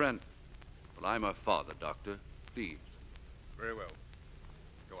to tell her, and... Well, I'm her father, Doctor. Please. Very well.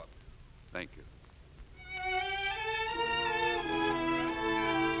 Go up. Thank you.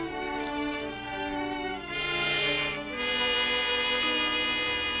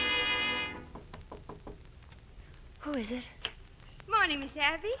 Who is it? Morning, Miss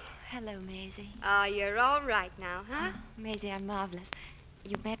Abby. Hello, Maisie. Oh, you're all right now, huh? Oh, Maisie, I'm marvelous.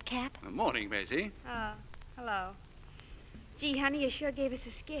 You met Cap? Morning, Maisie. Oh, hello. Gee, honey, you sure gave us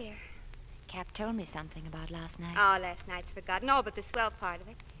a scare. Cap told me something about last night. Oh, last night's forgotten, all but the swell part of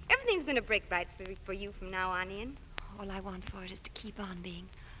it. Everything's going to break right for you from now on in. All I want for it is to keep on being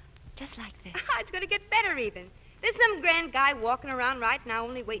just like this. It's going to get better even. There's some grand guy walking around right now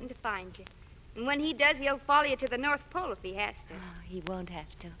only waiting to find you. And when he does, he'll follow you to the North Pole if he has to. Oh, he won't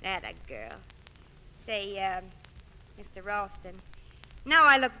have to. That a girl. Say, Mr. Ralston, now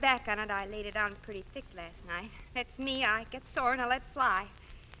I look back on it, I laid it on pretty thick last night. That's me. I get sore and I let fly.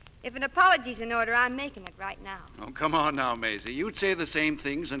 If an apology's in order, I'm making it right now. Oh, come on now, Maisie. You'd say the same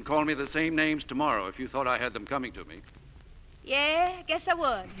things and call me the same names tomorrow if you thought I had them coming to me. Yeah, I guess I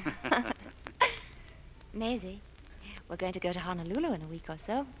would. Maisie, we're going to go to Honolulu in a week or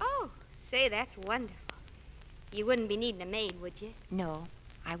so. Oh, say, that's wonderful. You wouldn't be needing a maid, would you? No,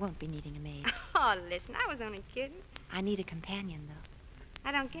 I won't be needing a maid. Oh, listen, I was only kidding. I need a companion, though.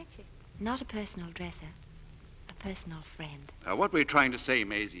 I don't get you. Not a personal dresser, a personal friend. What we're trying to say,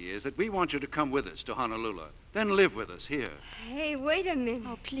 Maisie, is that we want you to come with us to Honolulu, then live with us here. Hey, wait a minute.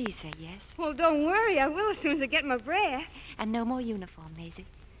 Oh, please say yes. Well, don't worry. I will as soon as I get my breath. And no more uniform, Maisie.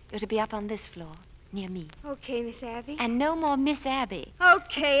 You're to be up on this floor, near me. Okay, Miss Abby. And no more Miss Abby.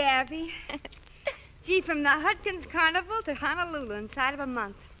 Okay, Abby. Gee, from the Hudkins Carnival to Honolulu inside of a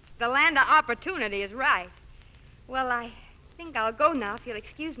month. The land of opportunity is right. Well, I think I'll go now, if you'll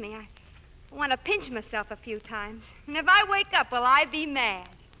excuse me. I want to pinch myself a few times. And if I wake up, will I be mad?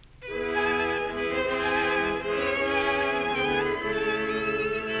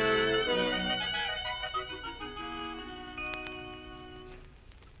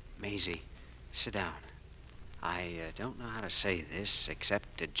 Maisie, sit down. I don't know how to say this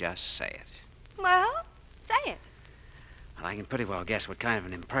except to just say it. Well, say it. Well, I can pretty well guess what kind of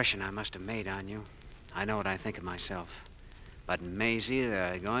an impression I must have made on you. I know what I think of myself. But, Maisie,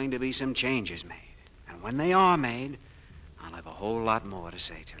 there are going to be some changes made. And when they are made, I'll have a whole lot more to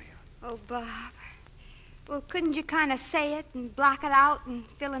say to you. Oh, Bob. Well, couldn't you kind of say it and block it out and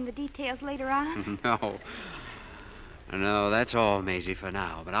fill in the details later on? No, that's all, Maisie, for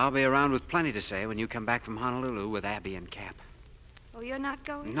now. But I'll be around with plenty to say when you come back from Honolulu with Abby and Cap. Oh, you're not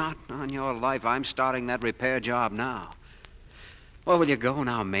going? Not on your life. I'm starting that repair job now. Well, will you go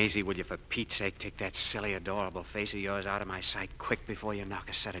now, Maisie? Will you, for Pete's sake, take that silly, adorable face of yours out of my sight quick before you knock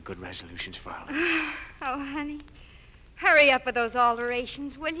a set of good resolutions for her? Oh, honey. Hurry up with those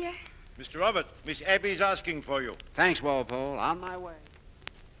alterations, will you? Mr. Robert, Miss Abby's asking for you. Thanks, Walpole. On my way.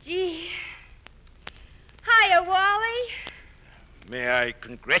 Gee. Hiya, Wally. May I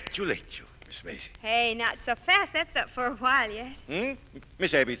congratulate you, Miss Maisie? Hey, not so fast. That's up for a while yet.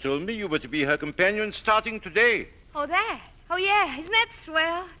 Miss Abby told me you were to be her companion starting today. Oh, that? Oh, yeah. Isn't that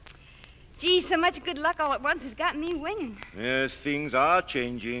swell? Gee, so much good luck all at once has got me winging. Yes, things are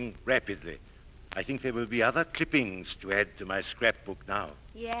changing rapidly. I think there will be other clippings to add to my scrapbook now.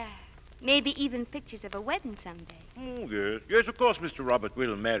 Yeah. Maybe even pictures of a wedding someday. Oh, yes. Yes, of course, Mr. Robert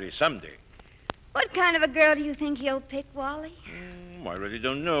will marry someday. What kind of a girl do you think he'll pick, Wally? I really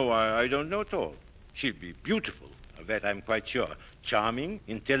don't know. I don't know at all. She'll be beautiful. Of that I'm quite sure. Charming,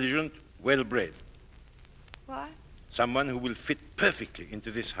 intelligent, well-bred. What? Someone who will fit perfectly into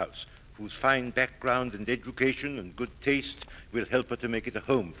this house, whose fine background and education and good taste will help her to make it a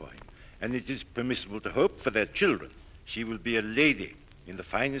home for him. And it is permissible to hope for their children. She will be a lady in the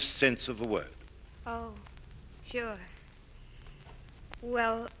finest sense of the word. Oh, sure.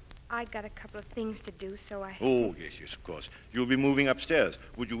 Well, I got a couple of things to do, so I... Oh, yes, yes, of course. You'll be moving upstairs.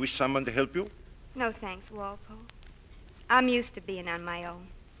 Would you wish someone to help you? No, thanks, Walpole. I'm used to being on my own.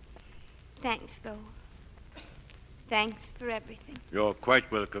 Thanks, though. Thanks for everything. You're quite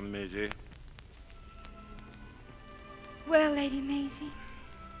welcome, Maisie. Well, Lady Maisie,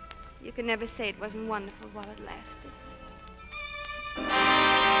 you can never say it wasn't wonderful while it lasted.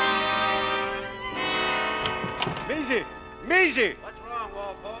 Maisie! Maisie! What's wrong,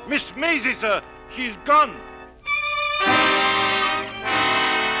 Walpole? Miss Maisie, sir. She's gone.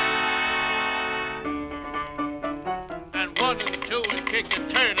 And 1 and 2 and kick and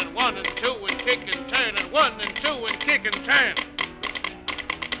turn, and 1 and 2 and kick and turn, and 1 and 2 and kick and turn.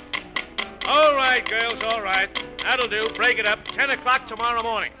 All right, girls, all right. That'll do. Break it up. 10 o'clock tomorrow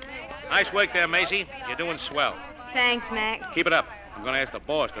morning. Nice work there, Maisie. You're doing swell. Thanks, Mac. Keep it up. I'm going to ask the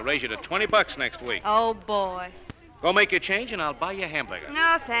boss to raise you to $20 next week. Oh, boy. Go make your change, and I'll buy you a hamburger.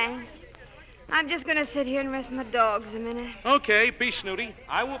 No, thanks. I'm just going to sit here and rest my dogs a minute. Okay, be snooty.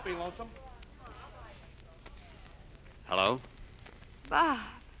 I won't be lonesome. Hello? Bob.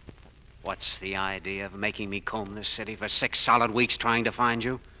 What's the idea of making me comb this city for 6 solid weeks trying to find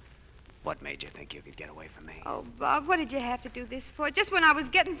you? What made you think you could get away from me? Oh, Bob, what did you have to do this for? Just when I was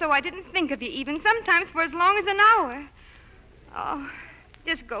getting so I didn't think of you even, sometimes for as long as an hour. Oh,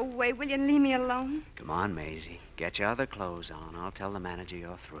 just go away, will you, and leave me alone? Come on, Maisie. Get your other clothes on. I'll tell the manager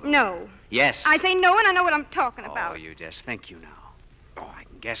you're through. No. Yes. I say no, and I know what I'm talking about. Oh, you just think you know. Oh, I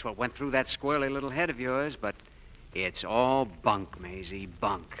can guess what went through that squirrely little head of yours, but it's all bunk, Maisie,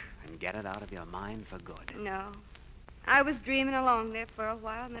 bunk. And get it out of your mind for good. No. I was dreaming along there for a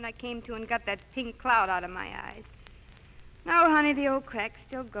while, and then I came to and got that pink cloud out of my eyes. No, honey, the old crack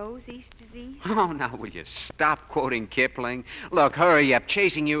still goes, east is east. Oh, now, will you stop quoting Kipling? Look, hurry up.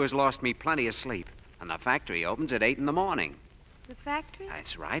 Chasing you has lost me plenty of sleep. And the factory opens at 8 in the morning. The factory?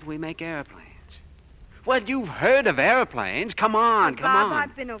 That's right. We make airplanes. Well, you've heard of airplanes. Come on, come Bob, on.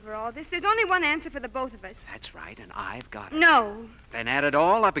 I've been over all this. There's only one answer for the both of us. That's right, and I've got it. No. Then add it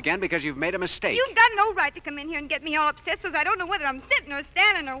all up again because you've made a mistake. You've got no right to come in here and get me all upset so I don't know whether I'm sitting or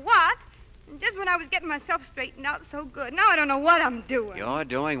standing or what. And just when I was getting myself straightened out so good, now I don't know what I'm doing. You're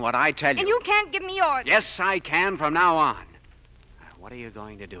doing what I tell you. And you can't give me orders. Yes, I can from now on. What are you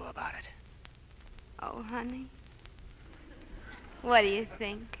going to do about it? Oh, honey. What do you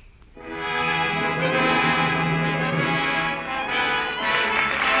think?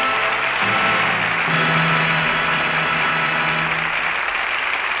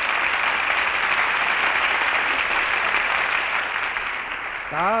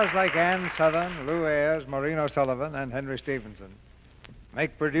 Stars like Ann Southern, Lou Ayres, Maureen O'Sullivan, and Henry Stevenson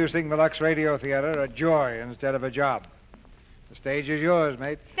make producing the Lux Radio Theater a joy instead of a job. The stage is yours,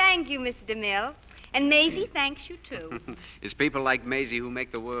 mates. Thank you, Mr. DeMille. And Maisie thanks you, too. It's people like Maisie who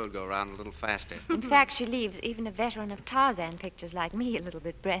make the world go round a little faster. In fact, she leaves even a veteran of Tarzan pictures like me a little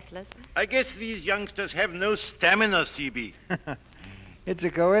bit breathless. I guess these youngsters have no stamina, CB. It's a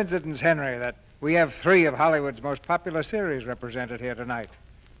coincidence, Henry, that we have 3 of Hollywood's most popular series represented here tonight.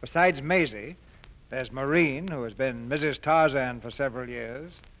 Besides Maisie, there's Maureen, who has been Mrs. Tarzan for several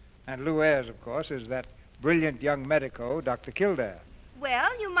years, and Lou Ayres, of course, is that brilliant young medico, Dr. Kildare. Well,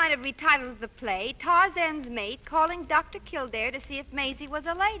 you might have retitled the play Tarzan's Mate Calling Dr. Kildare to see if Maisie was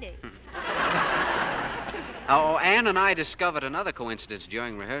a lady. Oh, Ann and I discovered another coincidence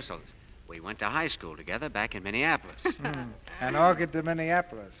during rehearsals. We went to high school together back in Minneapolis. An orchid to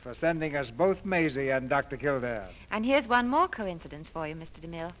Minneapolis for sending us both Maisie and Dr. Kildare. And here's one more coincidence for you, Mr.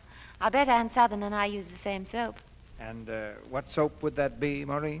 DeMille. I'll bet Ann Southern and I use the same soap. And what soap would that be,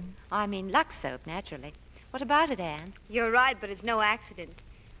 Maureen? I mean Lux soap, naturally. What about it, Ann? You're right, but it's no accident.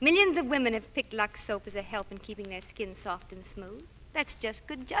 Millions of women have picked Lux soap as a help in keeping their skin soft and smooth. That's just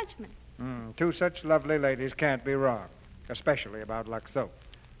good judgment. 2 such lovely ladies can't be wrong, especially about Lux soap.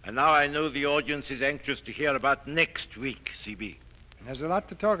 And now I know the audience is anxious to hear about next week, CB. And there's a lot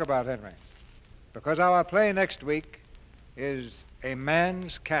to talk about, Henry, because our play next week is A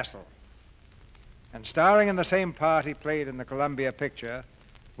Man's Castle. And starring in the same part he played in the Columbia picture,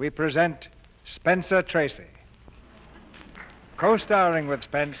 we present Spencer Tracy. Co-starring with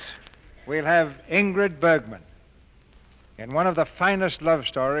Spence, we'll have Ingrid Bergman in one of the finest love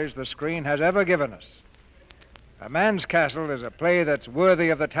stories the screen has ever given us. A Man's Castle is a play that's worthy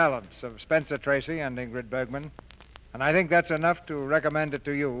of the talents of Spencer Tracy and Ingrid Bergman, and I think that's enough to recommend it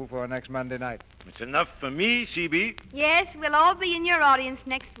to you for next Monday night. It's enough for me, CB. Yes, we'll all be in your audience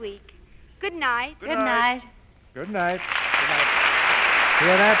next week. Good night. Good night. Good night. Good night.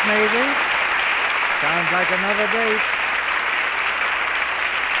 Hear that, Maisie? Sounds like another date.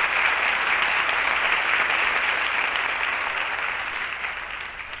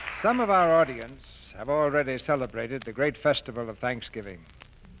 Some of our audience have already celebrated the great festival of Thanksgiving.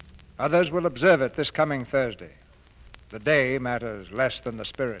 Others will observe it this coming Thursday. The day matters less than the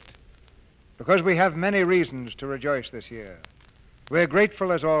spirit, because we have many reasons to rejoice this year. We're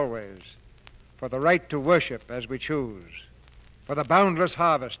grateful, as always, for the right to worship as we choose, for the boundless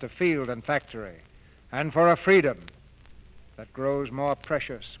harvest of field and factory, and for a freedom that grows more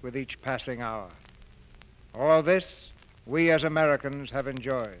precious with each passing hour. All this we as Americans have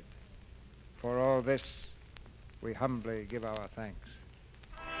enjoyed. For all this, we humbly give our thanks.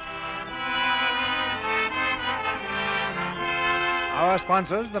 Our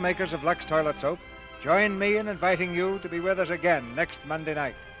sponsors, the makers of Lux Toilet Soap, join me in inviting you to be with us again next Monday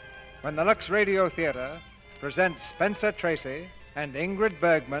night, when the Lux Radio Theater presents Spencer Tracy and Ingrid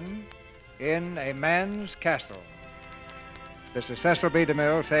Bergman in A Man's Castle. This is Cecil B.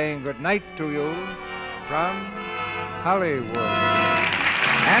 DeMille saying good night to you from Hollywood.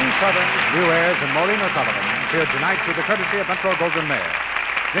 Ann Southern, Lou Ayres, and Maureen O'Sullivan appeared tonight through the courtesy of Metro Goldwyn Mayer.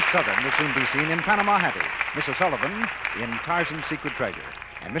 Miss Southern will soon be seen in Panama Hattie, Miss O'Sullivan in Tarzan's Secret Treasure,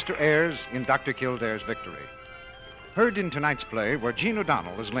 and Mr. Ayres in Dr. Kildare's Victory. Heard in tonight's play were Jean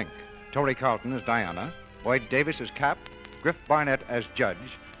O'Donnell as Link, Tori Carlton as Diana, Boyd Davis as Cap, Griff Barnett as Judge,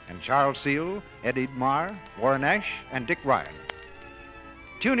 and Charles Seal, Eddie Marr, Warren Ash, and Dick Ryan.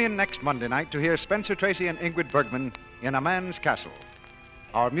 Tune in next Monday night to hear Spencer Tracy and Ingrid Bergman in A Man's Castle.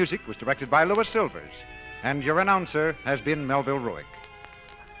 Our music was directed by Louis Silvers, and your announcer has been Melville Ruick.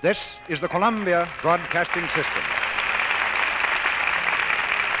 This is the Columbia Broadcasting System.